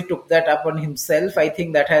as soon as he took that up on himself, I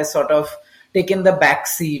think that has sort of taken the back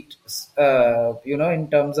seat, in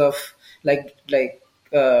terms of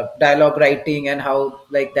dialogue writing and how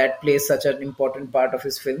like that plays such an important part of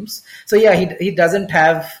his films. So yeah, he doesn't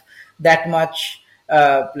have that much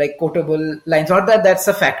like quotable lines. Not that that's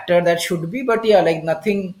a factor that should be, but yeah, like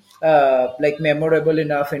nothing like memorable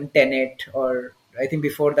enough in Tenet, or I think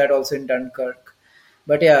before that also in Dunkirk.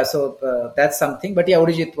 But yeah, so that's something. But yeah,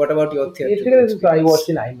 Orijit, what about your theatrical Theater, so I watched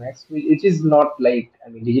experience? in IMAX, which is not like, I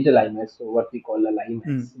mean, digital IMAX, so what we call a Hmm.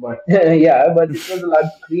 IMAX. But yeah, but it was a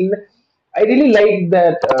large screen. I really liked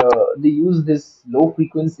that they used this low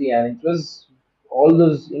frequency, and it was all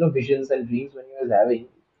those visions and dreams when he was having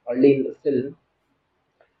early in the film.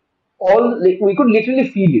 All like we could literally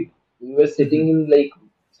feel it. We were sitting in like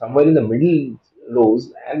somewhere in the middle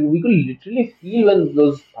rows, and we could literally feel when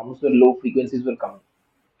those thumps were low frequencies were coming,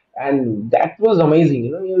 and that was amazing.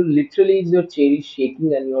 You literally your chair is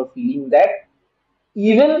shaking and you're feeling that.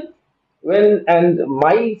 Even when, and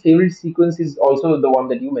my favorite sequence is also the one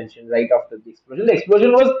that you mentioned right after the explosion. The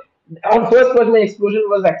explosion was on first watch. My explosion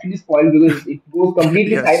was actually spoiled because it goes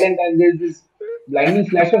completely Yes. silent and there's this blinding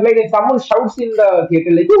flash of light and someone shouts in the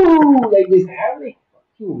theater like "Ooh!" like this. I'm like, "Fuck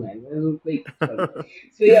you, man!" I was like, sorry.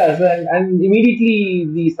 So yeah, so, and immediately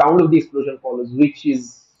the sound of the explosion follows, which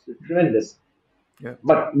is tremendous. Yeah.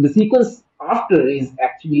 But the sequence after is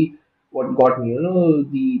actually what got me,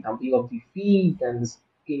 the thumping of the feet and the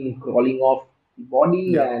skin crawling off the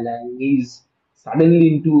body, Yeah. and he's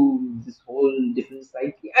suddenly into this whole different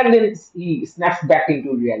psyche, and then he snaps back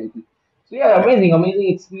into reality. So yeah, Yeah. amazing, amazing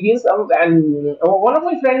experience. And one of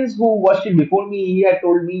my friends who watched it before me, he had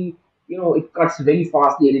told me, it cuts very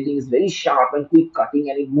fast. The editing is very sharp and quick cutting,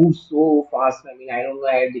 and it moves so fast. I mean, I don't know,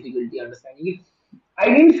 I had difficulty understanding it. I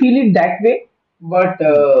didn't feel it that way, but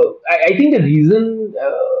Hmm. I think the reason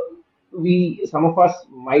we some of us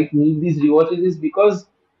might need these rewatches is because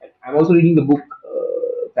I'm also reading the book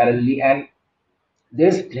parallelly, and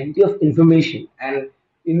there's plenty of information, and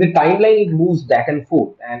in the timeline it moves back and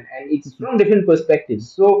forth, and it's from different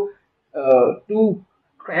perspectives. So to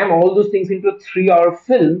cram all those things into a 3 hour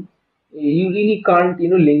film, you really can't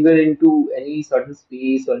linger into any certain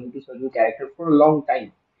space or into certain character for a long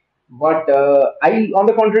time. But I, on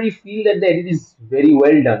the contrary, feel that the edit is very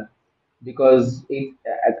well done because we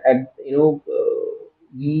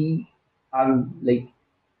are like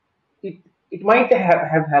it. It might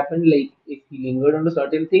have happened like if we lingered on a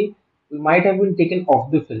certain thing, we might have been taken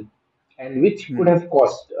off the film, and which could Hmm. have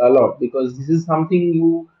cost a lot because this is something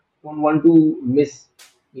you don't want to miss.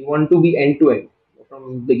 You want to be end to end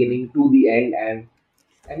from beginning to the end, and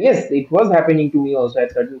yes, it was happening to me also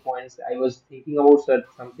at certain points. I was thinking about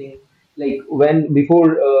something like when before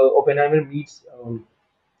Oppenheimer meets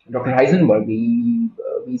Dr. Heisenberg, he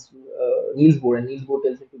meets Niels Bohr, and Niels Bohr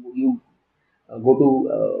tells him to go to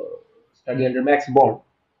study under Max Born,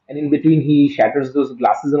 and in between he shatters those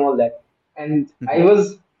glasses and all that. And I Hmm.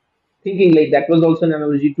 was thinking like that was also an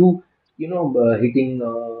analogy to hitting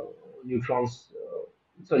neutrons,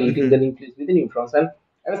 hitting the Hmm. nucleus with the neutrons. And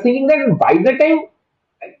I was thinking that by the time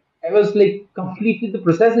I was like complete with the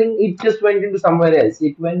processing, it just went into somewhere else.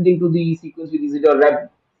 It went into the sequence with Isidore Rabbit.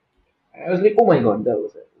 I was like, oh my god, that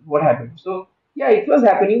was what happened. So yeah, it was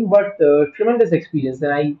happening, but tremendous experience.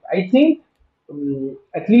 And I think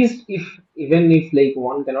at least if even if like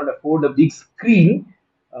one cannot afford a big screen,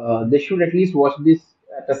 they should at least watch this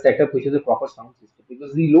at a setup which is a proper sound system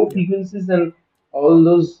because the low Yeah. frequencies and all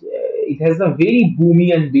those it has a very boomy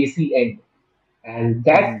and bassy end, and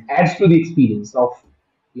that Hmm. adds to the experience of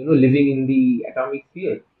living in the atomic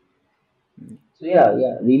sphere. So yeah,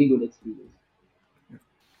 yeah, really good experience.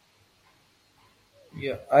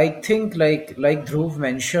 Yeah, I think like Dhruv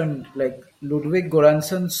mentioned, like Ludwig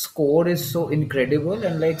Göransson's score is so incredible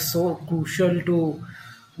and like so crucial to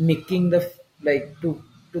making the like to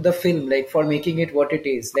the film, like for making it what it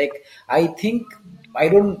is. Like I think I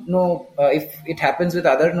don't know if it happens with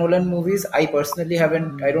other Nolan movies. I personally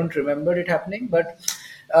haven't. I don't remember it happening, but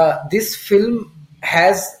this film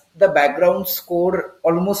has the background score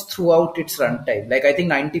almost throughout its runtime. Like I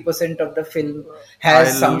think 90% of the film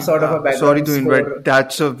has some I'll sort of a sorry background to invent. score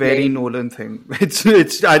That's a very playing. Nolan thing.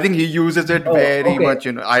 It's. I think he uses it Oh, very okay, much.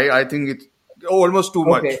 I think it's almost too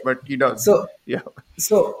much, okay. but he does. So, Yeah.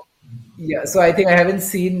 so yeah, so I think I haven't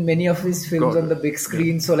seen many of his films Got on it. the big Yeah.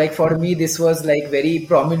 screen. So like for me, this was like very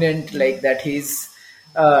prominent, like that he's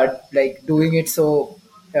like doing it so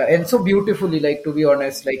and so beautifully. Like to be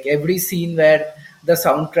honest, like every scene where the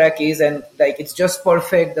soundtrack is and like it's just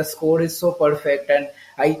perfect. The score is so perfect, and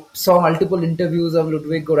I saw multiple interviews of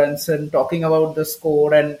Ludwig Göransson talking about the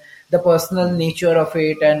score and the personal nature of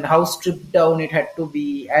it and how stripped down it had to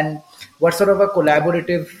be and what sort of a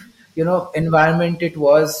collaborative environment it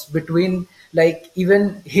was between like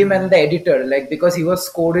even him and the editor, like because he was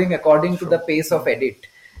scoring according to the Sure. pace of Hmm. edit.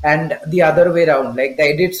 and the other way around, like the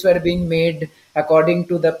edits were being made according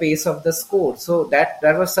to the pace of the score. So that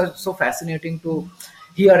was so fascinating to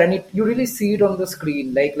hear, and you really see it on the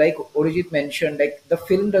screen, like Orijit mentioned, like the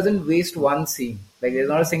film doesn't waste one scene. Like there's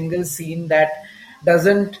not a single scene that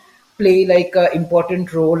doesn't play like a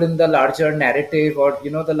important role in the larger narrative, or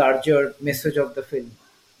the larger message of the film.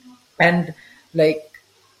 And like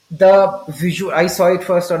the visual, I saw it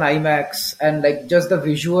first on IMAX, and like just the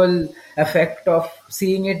visual effect of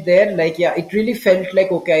seeing it there, like yeah, it really felt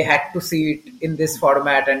like okay, I had to see it in this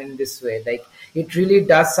format and in this way. Like it really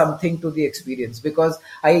does something to the experience, because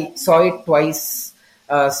I saw it twice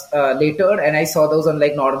later, and I saw those on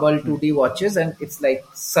like normal 2D watches, and it's like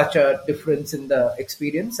such a difference in the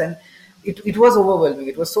experience. And it was overwhelming.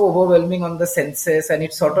 It was so overwhelming on the senses, and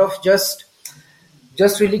it sort of just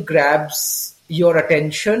really grabs your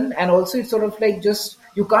attention. And also it's sort of like, just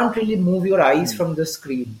you can't really move your eyes from the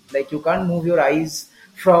screen. Like you can't move your eyes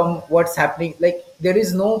from what's happening. Like there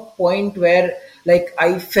is no point where like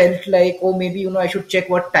I felt like, oh, maybe I should check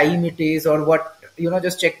what time it is, or what,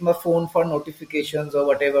 just check my phone for notifications or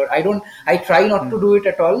whatever. I try not to do it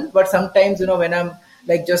at all, but sometimes when I'm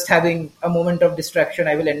like just having a moment of distraction,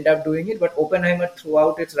 I will end up doing it. But Oppenheimer,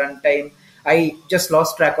 throughout its runtime, I just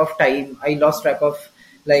lost track of time. I lost track of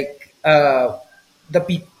like the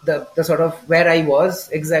sort of where I was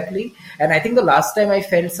exactly. And I think the last time I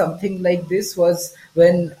felt something like this was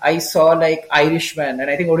when I saw like Irishman, and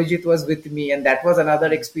I think Orijit was with me, and that was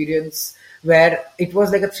another experience where it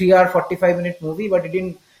was like a 3 hour 45-minute movie, but it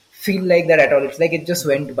didn't feel like that at all. It's like it just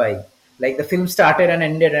went by. Like the film started and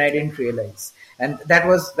ended, and I didn't realize. And that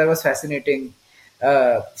was fascinating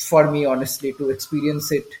for me, honestly, to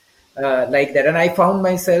experience it like that. And I found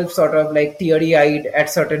myself sort of like teary eyed at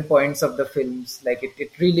certain points of the films. Like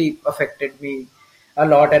it really affected me a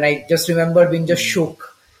lot. And I just remember being just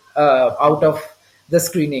shook out of the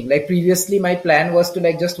screening. Like previously, my plan was to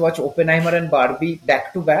like just watch Oppenheimer and Barbie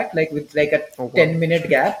back to back, like with like a Oh, wow. 10-minute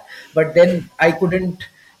gap. But then I couldn't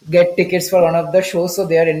get tickets for one of the shows, so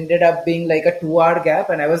there ended up being like a 2 hour gap.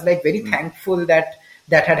 And I was like very thankful that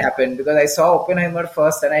that had happened, because I saw Oppenheimer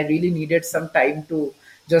first, and I really needed some time to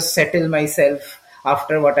just settle myself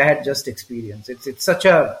after what I had just experienced. It's such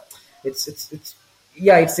a it's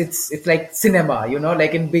yeah, it's like cinema,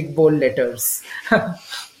 like in big bold letters.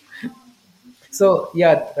 So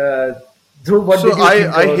yeah, Dhruv, what So did you think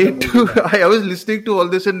I about the hate movie to then? I was listening to all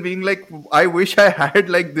this and being like, I wish I had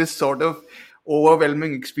like this sort of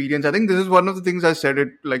overwhelming experience. I think this is one of the things I said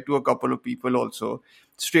it like to a couple of people also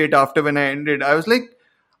straight after when I ended. I was like,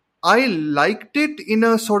 I liked it in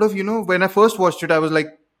a sort of, when I first watched it, I was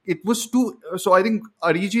like, it was too. So I think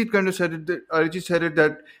Arijit kind of said it. Arijit said it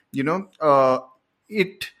that,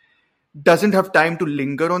 it doesn't have time to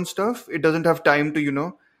linger on stuff. It doesn't have time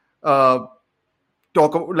to, uh,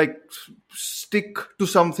 talk about like stick to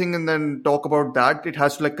something and then talk about that. It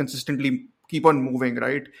has to like consistently keep on moving,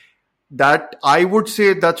 right? That I would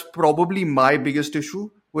say that's probably my biggest issue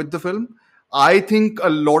with the film. I think a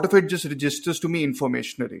lot of it just registers to me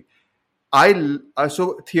informationally.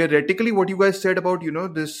 So theoretically, what you guys said about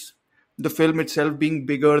this the film itself being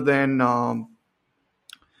bigger than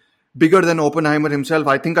Oppenheimer himself.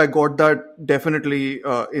 I think I got that definitely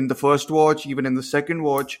in the first watch, even in the second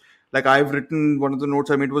watch. Like I've written one of the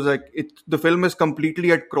notes I made was like the film is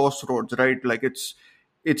completely at crossroads, right? Like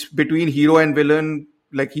it's between hero and villain.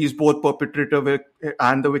 Like he's both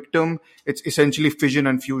and the victim. It's essentially fission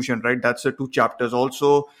and fusion, right? That's the two chapters.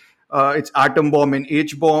 Also, it's atom bomb and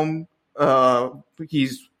H bomb.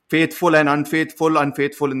 He's faithful and unfaithful.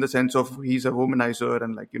 Unfaithful in the sense of he's a womanizer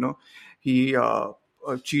and like he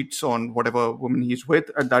cheats on whatever woman he's with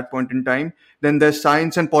at that point in time. Then there's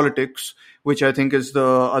science and politics, which I think is the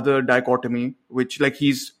other dichotomy, which like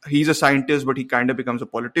he's a scientist, but he kind of becomes a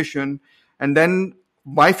politician. And then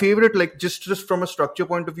my favorite, like just from a structure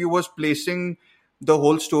point of view, was placing the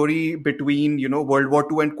whole story between World War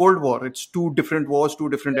II and Cold War. It's two different wars, two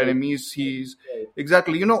different Right, enemies. He's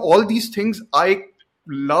exactly all these things I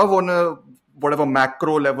love on a whatever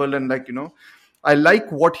macro level, and like I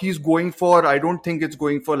like what he's going for. I don't think it's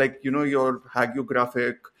going for like your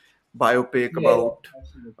hagiographic biopic yeah, yeah, about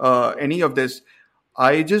absolutely. any of this.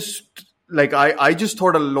 I just I just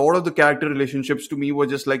thought a lot of the character relationships to me were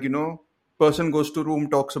just like person goes to room,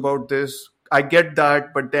 talks about this. I get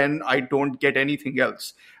that, but then I don't get anything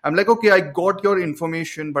else. I'm like, okay, I got your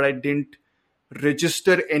information, but I didn't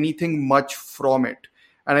register anything much from it.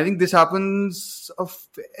 And I think this happens a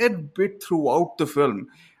fair bit throughout the film.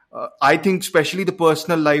 I think especially the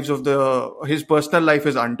personal lives of his personal life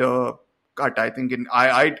is undercut. I think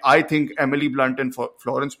I think Emily Blunt and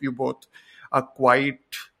Florence Pugh both are quite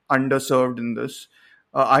underserved in this.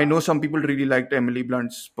 I know some people really liked Emily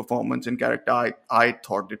Blunt's performance and character. I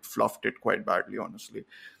thought it fluffed it quite badly, honestly.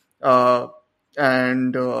 Uh,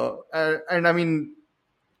 and I mean,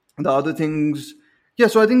 the other things, yeah.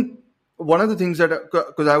 So I think one of the things that,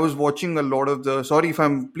 because I was watching a lot of the, sorry if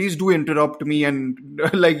I'm, please do interrupt me and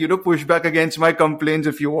like, push back against my complaints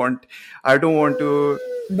if you want. I don't want to.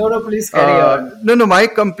 No, no, please carry on. No, my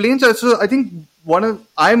complaints are, so I think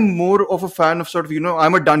I'm more of a fan of sort of,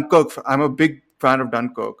 I'm a Dunkirk, I'm a big fan of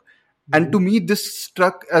Dunkirk. And to me, this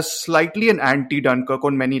struck as slightly an anti-Dunkirk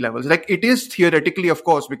on many levels. Like, it is theoretically, of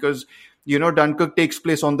course, because, Dunkirk takes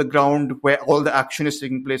place on the ground where all the action is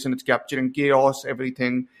taking place and it's capturing chaos,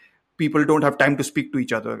 everything. People don't have time to speak to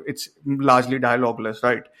each other. It's largely dialogueless,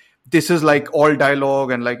 right? This is like all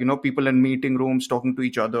dialogue and like, people in meeting rooms talking to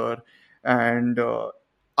each other. And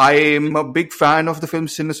I am a big fan of the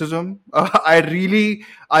film's cynicism. I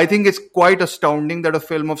think it's quite astounding that a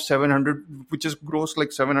film of 700, which is grossed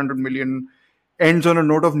like 700 million, ends on a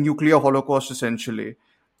note of nuclear holocaust essentially,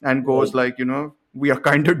 and goes like, we are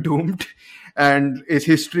kind of doomed, and its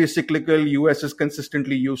history is cyclical. US is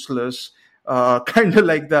consistently useless, kind of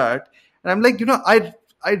like that. And I'm like,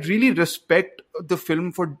 I really respect the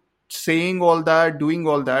film for saying all that, doing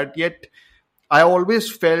all that. Yet I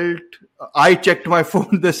always felt, I checked my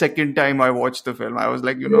phone the second time I watched the film. I was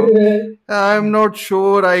like, I'm not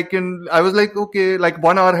sure I can. I was like, okay, like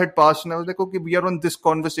 1 hour had passed, and I was like, okay, we are on this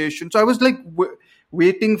conversation. So I was like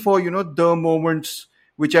waiting for the moments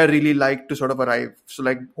which I really like to sort of arrive. So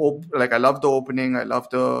like, like I love the opening. I love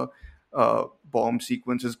the bomb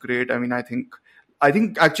sequence is great. I mean, I think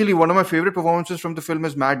actually one of my favorite performances from the film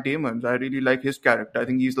is Matt Damon's. I really like his character. I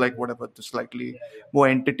think he's like whatever, the slightly more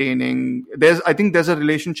entertaining. I think there's a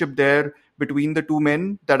relationship there between the two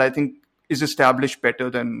men that I think is established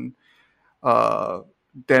better than the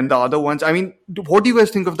other ones. I mean, what do you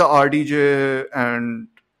guys think of the RDJ and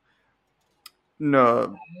I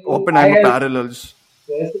Oppenheimer have parallels?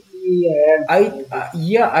 Personally, I have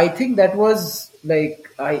Yeah, I think that was like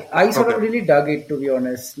I sort Okay. of really dug it, to be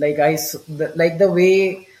honest. Like like the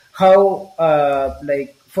way how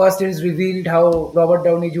like first it is revealed how Robert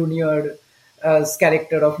Downey Jr. As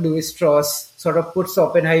character of Louis Strauss sort of puts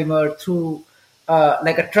Oppenheimer through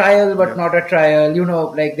like a trial, but Yeah. not a trial.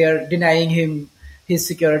 Like they're denying him his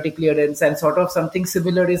security clearance, and sort of something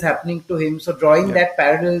similar is happening to him. So drawing Yeah. that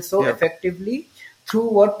parallel so Yeah. effectively through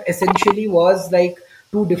what essentially was like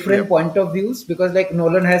two different Yeah. point of views, because like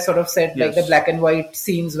Nolan has sort of said like the Yes. black and white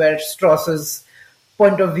scenes were Strauss's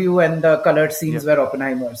point of view and the colored Yeah. scenes were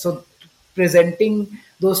Oppenheimer. So presenting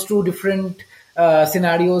those two different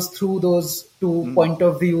scenarios through those two point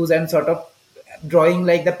of views and sort of drawing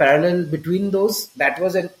like the parallel between those, that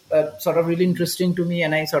was sort of really interesting to me,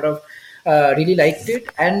 and I sort of really liked it.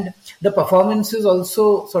 And the performances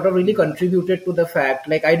also sort of really contributed to the fact,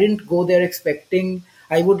 like I didn't go there expecting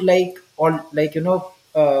I would like all like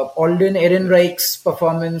Alden Ehrenreich's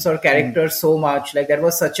performance or character so much. Like that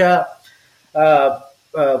was such a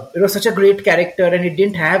it was such a great character, and it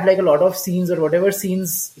didn't have like a lot of scenes, or whatever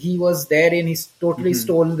scenes he was there in, he totally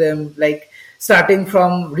stole them. Like starting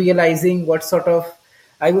from realizing what sort of,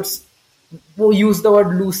 I would use the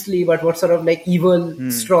word loosely, but what sort of like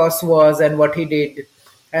evil Strauss was and what he did,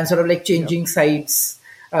 and sort of like changing sides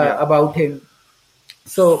Yeah. about him.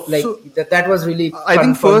 So like So that was really I fun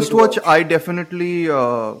think for me first to watch, watch. I definitely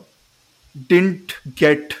didn't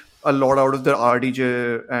get a lot out of the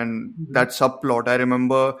RDJ and that subplot. I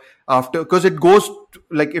remember after, because it goes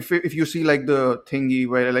like, if you see like the thingy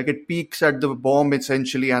where like it peaks at the bomb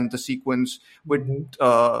essentially, and the sequence with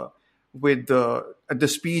the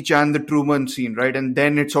speech and the Truman scene, right? And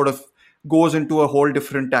then it sort of goes into a whole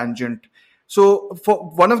different tangent. So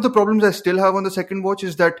for one of the problems I still have on the second watch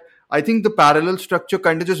is that I think the parallel structure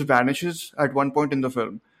kind of just vanishes at one point in the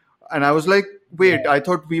film. And I was like, wait, I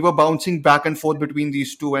thought we were bouncing back and forth between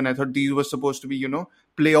these two, and I thought these were supposed to be,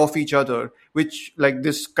 play off each other, which like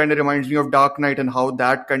this kind of reminds me of Dark Knight and how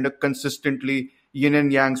that kind of consistently yin and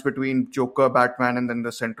yangs between Joker, Batman, and then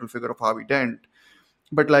the central figure of Harvey Dent.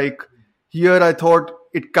 But like here, I thought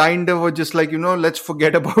it kind of was just like, let's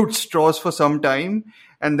forget about Strauss for some time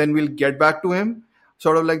and then we'll get back to him,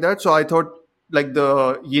 sort of like that. So I thought like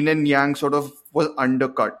the yin and yang sort of was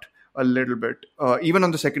undercut a little bit, even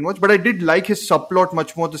on the second watch. But I did like his subplot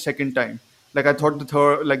much more the second time. Like I thought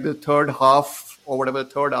the third half or whatever, the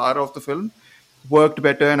third hour of the film worked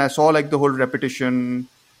better, and I saw like the whole repetition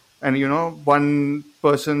and one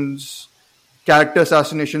person's character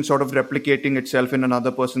assassination sort of replicating itself in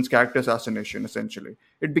another person's character assassination. Essentially,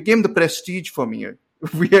 it became the Prestige for me,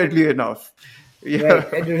 weirdly enough. Yeah,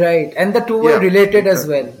 Right. And the two were yeah, related as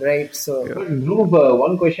exactly. well, right? So Yeah. But Dhruv,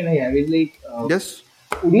 one question I have is like, Yes.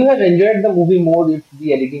 Would you have enjoyed the movie more if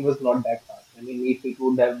the editing was not that fast? I mean, if it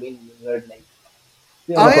would have been mirrored like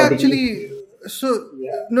say on a I particular actually scene. so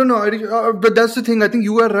Yeah. no no but that's the thing. I think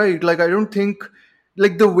you are right. Like I don't think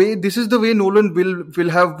like the way this is the way Nolan will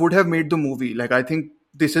have would have made the movie. Like I think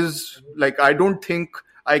this is like I don't think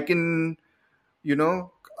I can you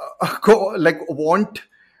know like want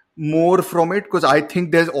more from it because I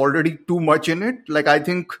think there's already too much in it. Like I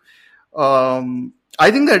think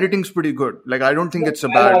the editing's pretty good. Like I don't think No, it's a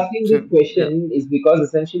I'm bad asking this thing. Yeah. question is because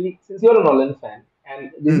essentially, since you're a Nolan fan,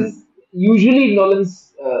 and this Hmm. is usually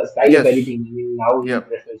Nolan's style of Yes. editing, I mean, how he Yeah.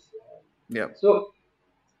 prefers. Yeah. So,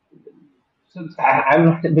 I'm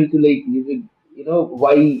not able to like use it.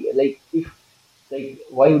 Why? Like, if like,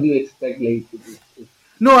 why would you expect like if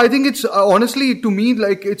No, I think it's honestly to me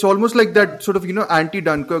like it's almost like that sort of anti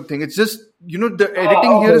Dunkirk thing. It's just the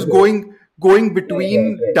editing here okay, is okay, going right,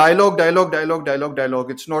 right, between right.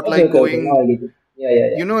 dialogue. It's not Okay, like okay, okay. Now going I get it. Yeah, yeah,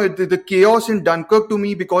 yeah. the chaos in Dunkirk to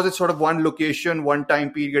me because it's sort of one location, one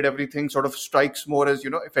time period, everything sort of strikes more as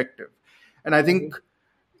effective. And I Mm-hmm. think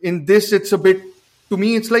in this it's a bit to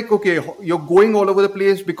me it's like okay you're going all over the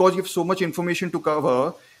place because you have so much information to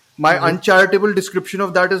cover. My Mm-hmm. uncharitable description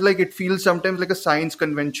of that is like it feels sometimes like a science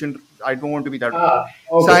convention. I don't want to be that rude.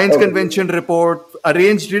 Okay, Science okay. convention report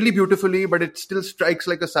arranged really beautifully, but it still strikes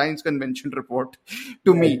like a science convention report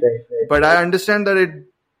to Right, me. right, right, But I right. understand that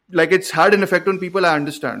it's had an effect on people. I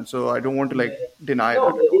understand, so I don't want to Yeah, like yeah. deny No,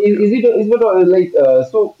 that at all. Yeah. is it like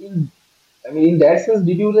so I mean in that sense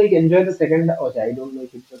did you like enjoy the second okay I don't know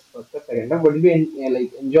if it was first or second half but did you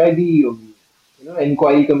like enjoy the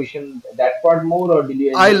inquiry commission that part more or did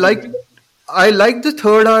you I enjoy the liked build up? I liked the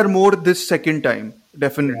third hour more this second time,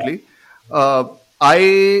 Yeah. definitely. Uh,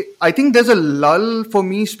 I think there's a lull for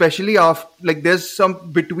me, especially after like there's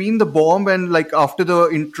some between the bomb and like after the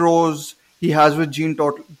intros he has with Gene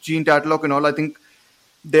Tatlock and all. I think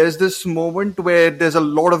there's this moment where there's a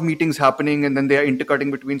lot of meetings happening and then they are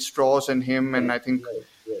intercutting between Strauss and him, and Right, right,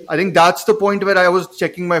 right, I think right. that's the point where I was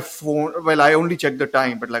checking my phone. Well, I only checked the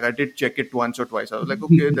time, but like I did check it once or twice. I was like,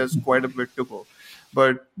 okay, there's quite a bit to go,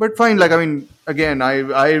 but fine. Like I mean, again,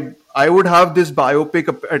 I would have this biopic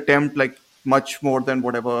attempt like much more than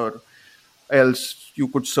whatever else you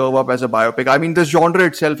could serve up as a biopic. I mean, the genre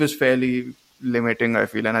itself is fairly limiting, I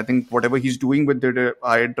feel, and I think whatever he's doing with it,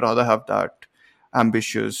 I'd rather have that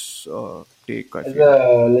ambitious take. I As feel,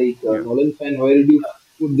 a like yeah. Nolan fan where did you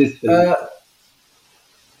put this film Uh,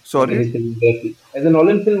 like in Sorry. his filmography as a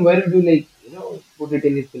Nolan film where did you like put it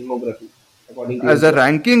in his filmography according to your As a choice.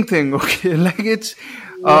 ranking thing, okay, like it's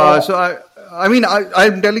Yeah. so I mean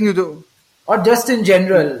I'm telling you the or just in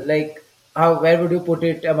general, like how where would you put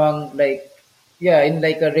it among like yeah in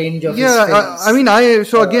like a range of his yeah I films? mean I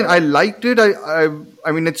so again Uh, I liked it.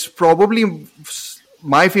 I mean it's probably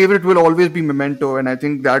my favorite will always be Memento, and I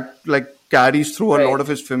think that like carries through a lot right, of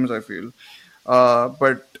his films, I feel.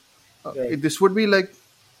 But right. this would be like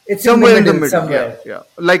It's in the somewhere in the middle middle. Yeah, somewhere. yeah.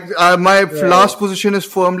 Like my Right. last position is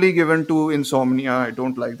firmly given to Insomnia. I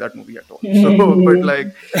don't like that movie at all. So, but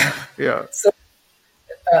like, yeah. So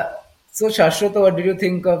so Shashwata, what did you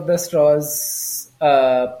think of the straws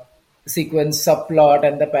sequence subplot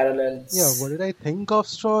and the Yeah, what parallels? did I think of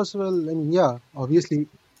Straws? Well, I mean, yeah, obviously.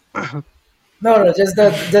 No, no, just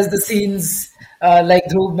the scenes like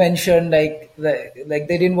Dhruv mentioned, like they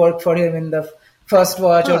didn't work for him in the first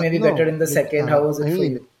watch, or maybe better No, in the like second. How was I it for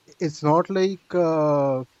mean, you? it's not like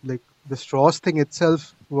the straws thing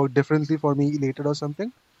itself worked differently for me later or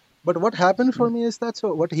something. But what happened for me is that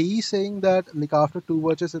so what he's saying that like after two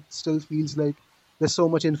watches it still feels like there's so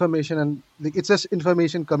much information and like it's just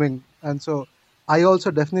information coming. And so I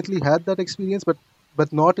also definitely had that experience,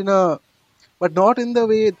 but not in a but not in the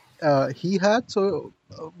way he had. So,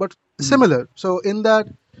 but Hmm. similar. So in that,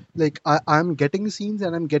 like I'm getting scenes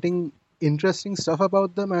and I'm getting interesting stuff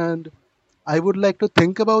about them, and I would like to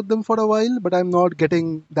think about them for a while, but I'm not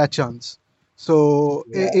getting that chance. So,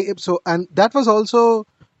 Yeah. and that was also,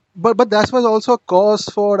 but that was also a cause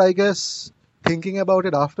for I guess thinking about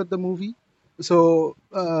it after the movie. So,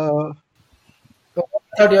 So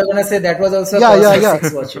I thought you were gonna say that was also a yeah, cause yeah, for yeah.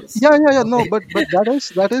 six watches. Yeah. No, Okay. but that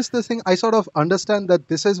is the thing. I sort of understand that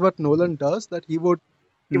this is what Nolan does. That he would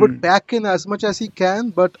Hmm. pack in as much as he can,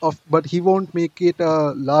 but he won't make it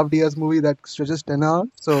a Love Diaz movie that stretches 10 hours.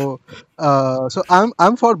 So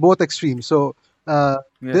I'm for both extremes. So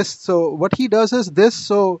Yeah. what he does is this.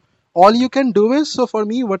 So all you can do is so for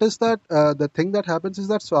me, what is that? The thing that happens is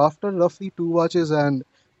that so after roughly two watches and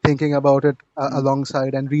thinking about it Hmm.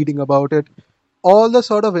 alongside and reading about it, all the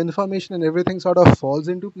sort of information and everything sort of falls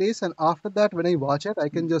into place. And after that, when I watch it, I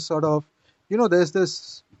can just sort of, there's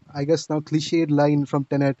this. I guess now cliched line from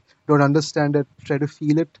Tenet: "Don't understand it, try to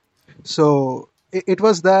feel it." So it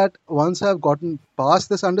was that once I've gotten past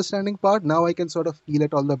this understanding part, now I can sort of feel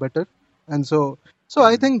it all the better. And so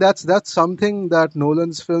I think that's something that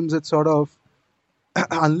Nolan's films, it sort of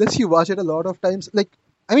unless you watch it a lot of times, like,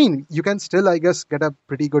 I mean, you can still, I guess, get a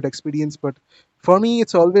pretty good experience, but for me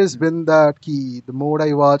it's always been that key. The more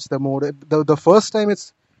I watch, the more the first time,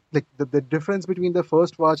 it's like the difference between the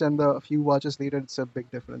first watch and the few watches later, it's a big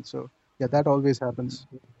difference. So yeah, that always happens.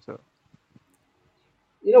 So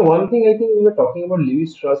One thing I think we were talking about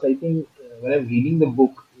Lewis Strauss. I think when I'm reading the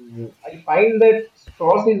book, I find that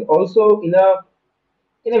Strauss is also in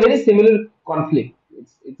a very similar conflict.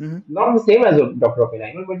 It's Hmm. not the same as Dr.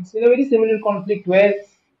 Oppenheimer, but it's in a very similar conflict where,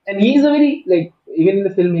 and he's a very, like, even in the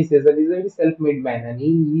film he says that he's a very self-made man, and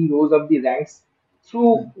he rose up the ranks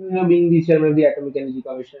through being the chairman of the Atomic Energy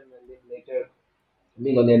Commission, and then later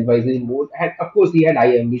being on the advisory board. And of course, he had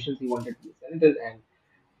high ambitions. He wanted to be a senator, and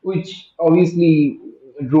which obviously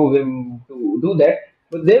drove him to do that.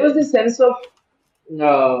 But there was this sense of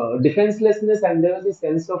defenselessness, and there was a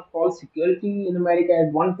sense of false security in America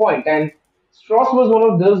at one point. And Strauss was one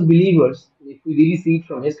of those believers, if we really see it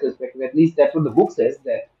from his perspective. At least that's what the book says.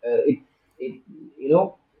 That it you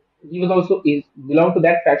know he was also is belonged to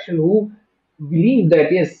that faction who believed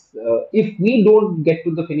that yes, if we don't get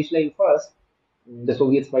to the finish line first, the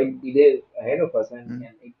Soviets might be there ahead of us, and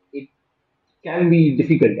it can be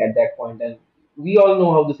difficult at that point. And we all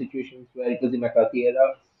know how the situations were. It was the McCarthy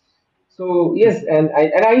era. So yes, and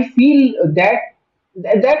I feel that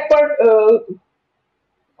part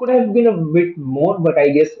could have been a bit more, but I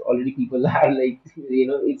guess already people are like,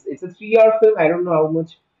 it's a 3 hour film. I don't know how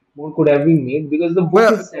much more could have been made because the book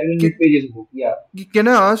Well, is 700 pages book. Yeah, can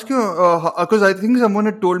I ask you? Because I think someone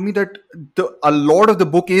had told me that a lot of the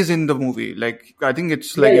book is in the movie. Like, I think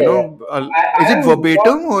it's yeah, like, yeah, yeah. is I it am not.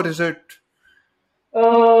 verbatim or is it?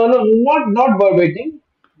 No, not verbatim,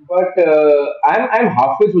 but I'm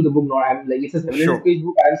halfway through the book now. I'm like, it's a 700 Sure. page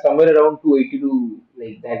book. I'm somewhere around 282,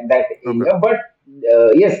 like that Okay. area. But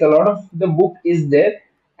yes, a lot of the book is there,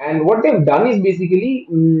 and what they've done is basically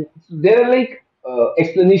there are like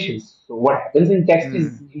explanations. So what happens in text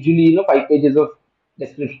is Hmm. usually 5 pages of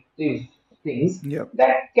descriptive things Yeah.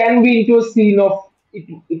 that can be into a scene of it.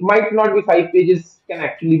 It might not be 5 pages. Can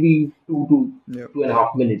actually be Yeah.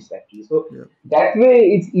 2.5 minutes actually. So Yeah. that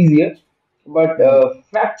way it's easier, but Hmm.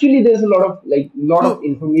 factually there's a lot of So,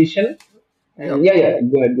 information. yeah. And yeah,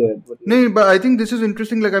 go ahead, what you were No, saying. but I think this is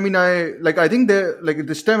interesting. Like, I mean, I think there, like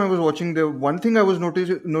this time I was watching, the one thing I was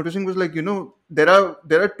noticing was like, there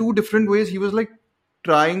are two different ways he was like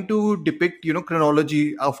trying to depict,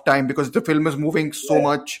 chronology of time, because the film is moving so Right,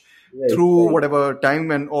 much right, through right. whatever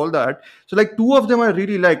time and all that. So like two of them I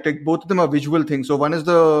really liked. Like both of them are visual things. So one is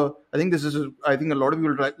I think a lot of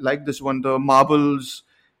you will like this one, the marbles,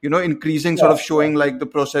 increasing, sort Yeah, of yeah. showing like the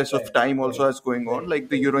process of Right, time also right, as going on, right, like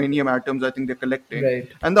the right, right. uranium atoms, I think they're collecting. Right.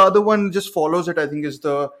 And the other one just follows it, I think, is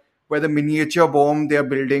the where the miniature bomb they are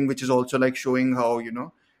building, which is also like showing how,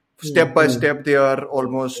 step by Mm-hmm. step they are Right,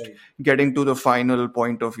 almost right. getting to the final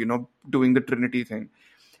point of, doing the Trinity thing.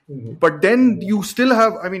 Mm-hmm. But then Yeah. you still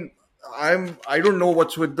have, I mean, I don't know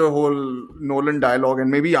what's with the whole Nolan dialogue, and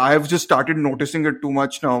maybe I have just started noticing it too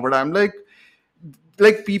much now, but I'm like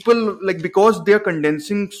people, like, because they're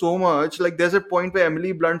condensing so much, like there's a point where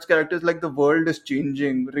Emily Blunt's character is like, the world is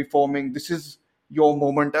changing, reforming, this is your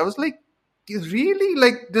moment. I was like, is really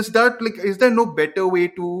like this, that, like, is there no better way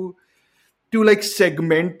to like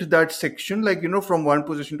segment that section, like, from one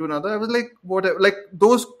position to another? I was like, what, like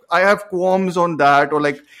those, I have qualms on that. Or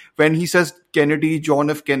like when he says Kennedy, John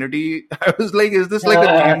F. Kennedy, I was like, is this like a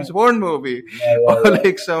Yeah, James Bond movie? Or yeah, like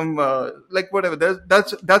yeah. some like whatever.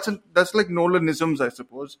 That's like Nolanisms, I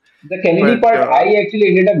suppose. The Kennedy But part, I actually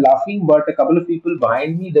ended up laughing, but a couple of people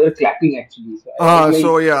behind me, they were clapping actually. So I was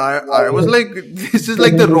so like, yeah, I was wow. like, this is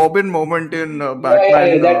like the Robin moment in Yeah,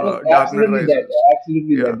 Batman that was Dark Knight absolutely that. Rises.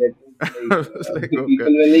 Absolutely that. Yeah. That was I like was like, the okay.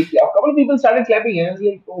 people were like a couple of people started clapping, and I was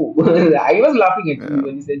like, oh, I was laughing actually Yeah.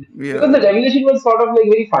 when he said because Yeah. the revelation was sort of like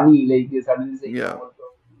very funny, like they suddenly saying Yeah. someone from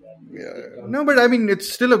Yeah. John No, but I Cena. mean, it's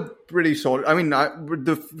still a pretty solid. I mean, but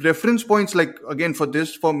the reference points, like, again,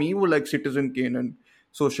 for me, were like Citizen Kane and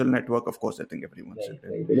Social Network. Of course, I think everyone said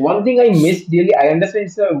Right, it. right. The one thing I missed really, I understand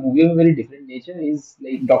it's a movie of a very different nature, is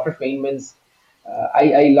like Dr. Feynman's.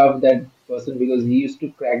 I love that person because he used to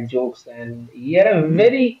crack jokes and he had a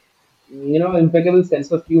very, impeccable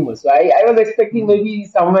sense of humor. So I was expecting maybe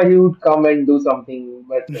somewhere he would come and do something,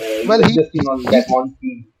 but he well, was just on that he one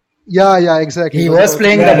scene. yeah, yeah, exactly. He It was was about to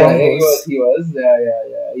playing say the Yeah, that. yeah, he was, bongos. he was.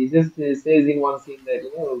 Yeah. He just says in one scene that,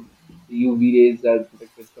 the UV rays are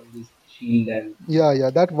protected from this shield and Yeah.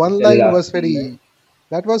 That the one line was Telras shield. very.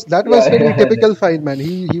 That was very Yeah, typical Feynman.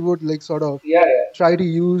 He would like sort of yeah, yeah, try to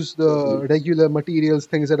use totally. the regular materials,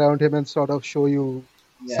 things around him, and sort of show you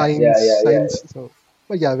Yeah, yeah, yeah, yeah, science. So,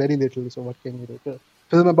 but yeah, very little. So what can you do? The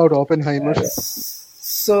film about Oppenheimer. yeah,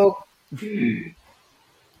 So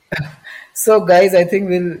So, guys, I think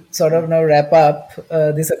we'll sort of now wrap up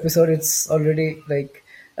this episode. It's already like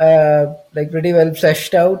pretty well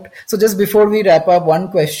fleshed out. So, just before we wrap up, one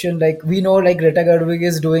question: like we know, like Greta Gerwig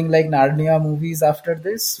is doing like Narnia movies after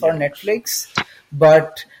this for Yikes. Netflix,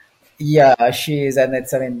 but yeah, she is, and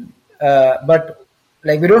it's but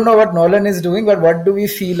like we don't know what Nolan is doing. But what do we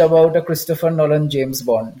feel about a Christopher Nolan James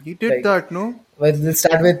Bond? He did Like, that, no? well, we'll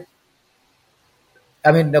start with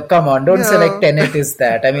I mean, no, come on, don't say like Yeah. Tenet is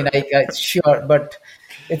that. I mean, I sure, but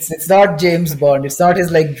it's not James Bond. It's not his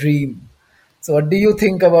like dream. So, what do you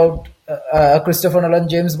think about Christopher Nolan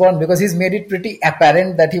James Bond? Because he's made it pretty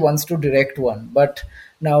apparent that he wants to direct one, but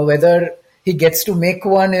now whether he gets to make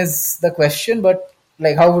one is the question. But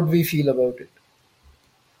like, how would we feel about it?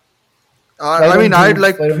 I, Why I mean, don't I'd you? Why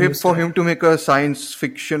like don't you for start? him to make a science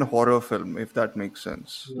fiction horror film, if that makes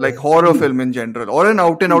sense. Like yes, horror please, film in general, or an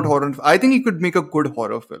out and out please, horror. I think he could make a good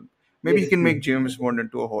horror film. Maybe he yes, can make please. James Bond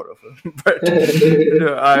into a horror film. But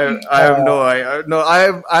no, I have no,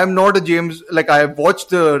 I'm not a James. Like I've watched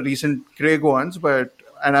the recent Craig ones,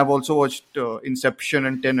 and I've also watched Inception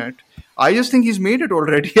and Tenet. I just think he's made it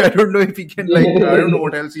already. I don't know if he can I don't know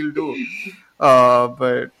what else he'll do.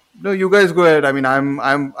 But no, you guys go ahead. I mean,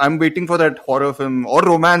 I'm waiting for that horror film or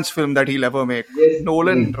romance film that he'll ever make. Yes,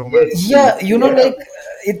 Nolan please, yes, romance film. please. Yeah, Yeah, like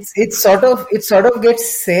it sort of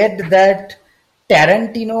gets said that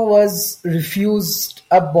Tarantino was refused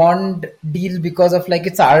a Bond deal because of like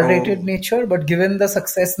its R-rated Oh, nature, but given the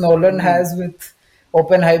success Nolan hmm. has with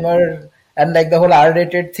Oppenheimer and like the whole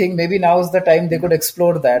R-rated thing, maybe now's the time they could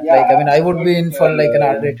explore that. yeah, Like, I mean, I would but be in for like an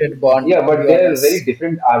R-rated Bond, yeah, to but be they're very honest.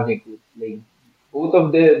 different R ratings. Like both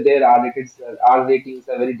of their R ratings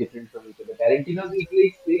are very different from each other. Tarantino's is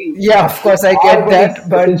like saying Yeah, of it's course, I R, get but it's that,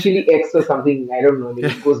 but essentially X or something. I don't know. Like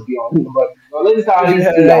Yeah, it goes beyond. But Nolan's R is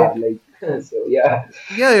yeah, still right, R. Like so, yeah,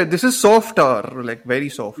 yeah. This is soft R, like very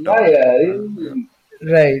soft yeah, R. Yeah,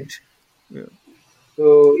 yeah. right. yeah.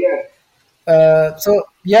 So yeah, So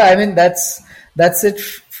yeah, I mean that's it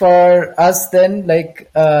for us then.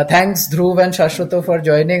 Like thanks Dhruv and Shashwato for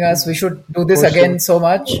joining us. We should do this For again sure. so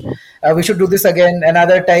much. We should do this again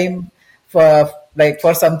another time for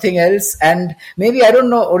something else. And maybe I don't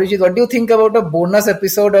know, Orijit, what do you think about a bonus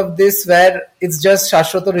episode of this where it's just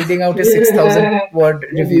Shashwato reading out his 6,000 word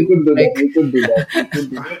yes, we review? could do that. Like We could do that. We could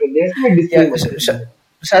do that. Let's do a yeah, disclaimer. Let's do that.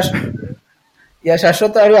 Shash, yeah,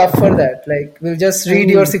 Shashwat, are you up for that? Like, we'll just I read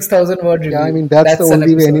your mean, 6,000 word yeah, I review. mean that's the That's an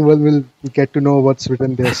only way episode. anyone will get to know what's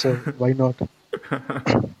written there. So why not?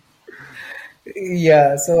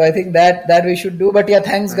 Yeah, so I think that we should do. But yeah,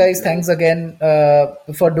 thanks, Thank guys. you. Thanks again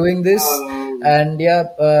for doing this. Um, And yeah,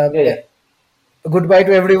 yeah, yeah. goodbye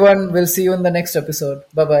to everyone. We'll see you in the next episode.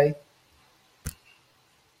 Bye bye.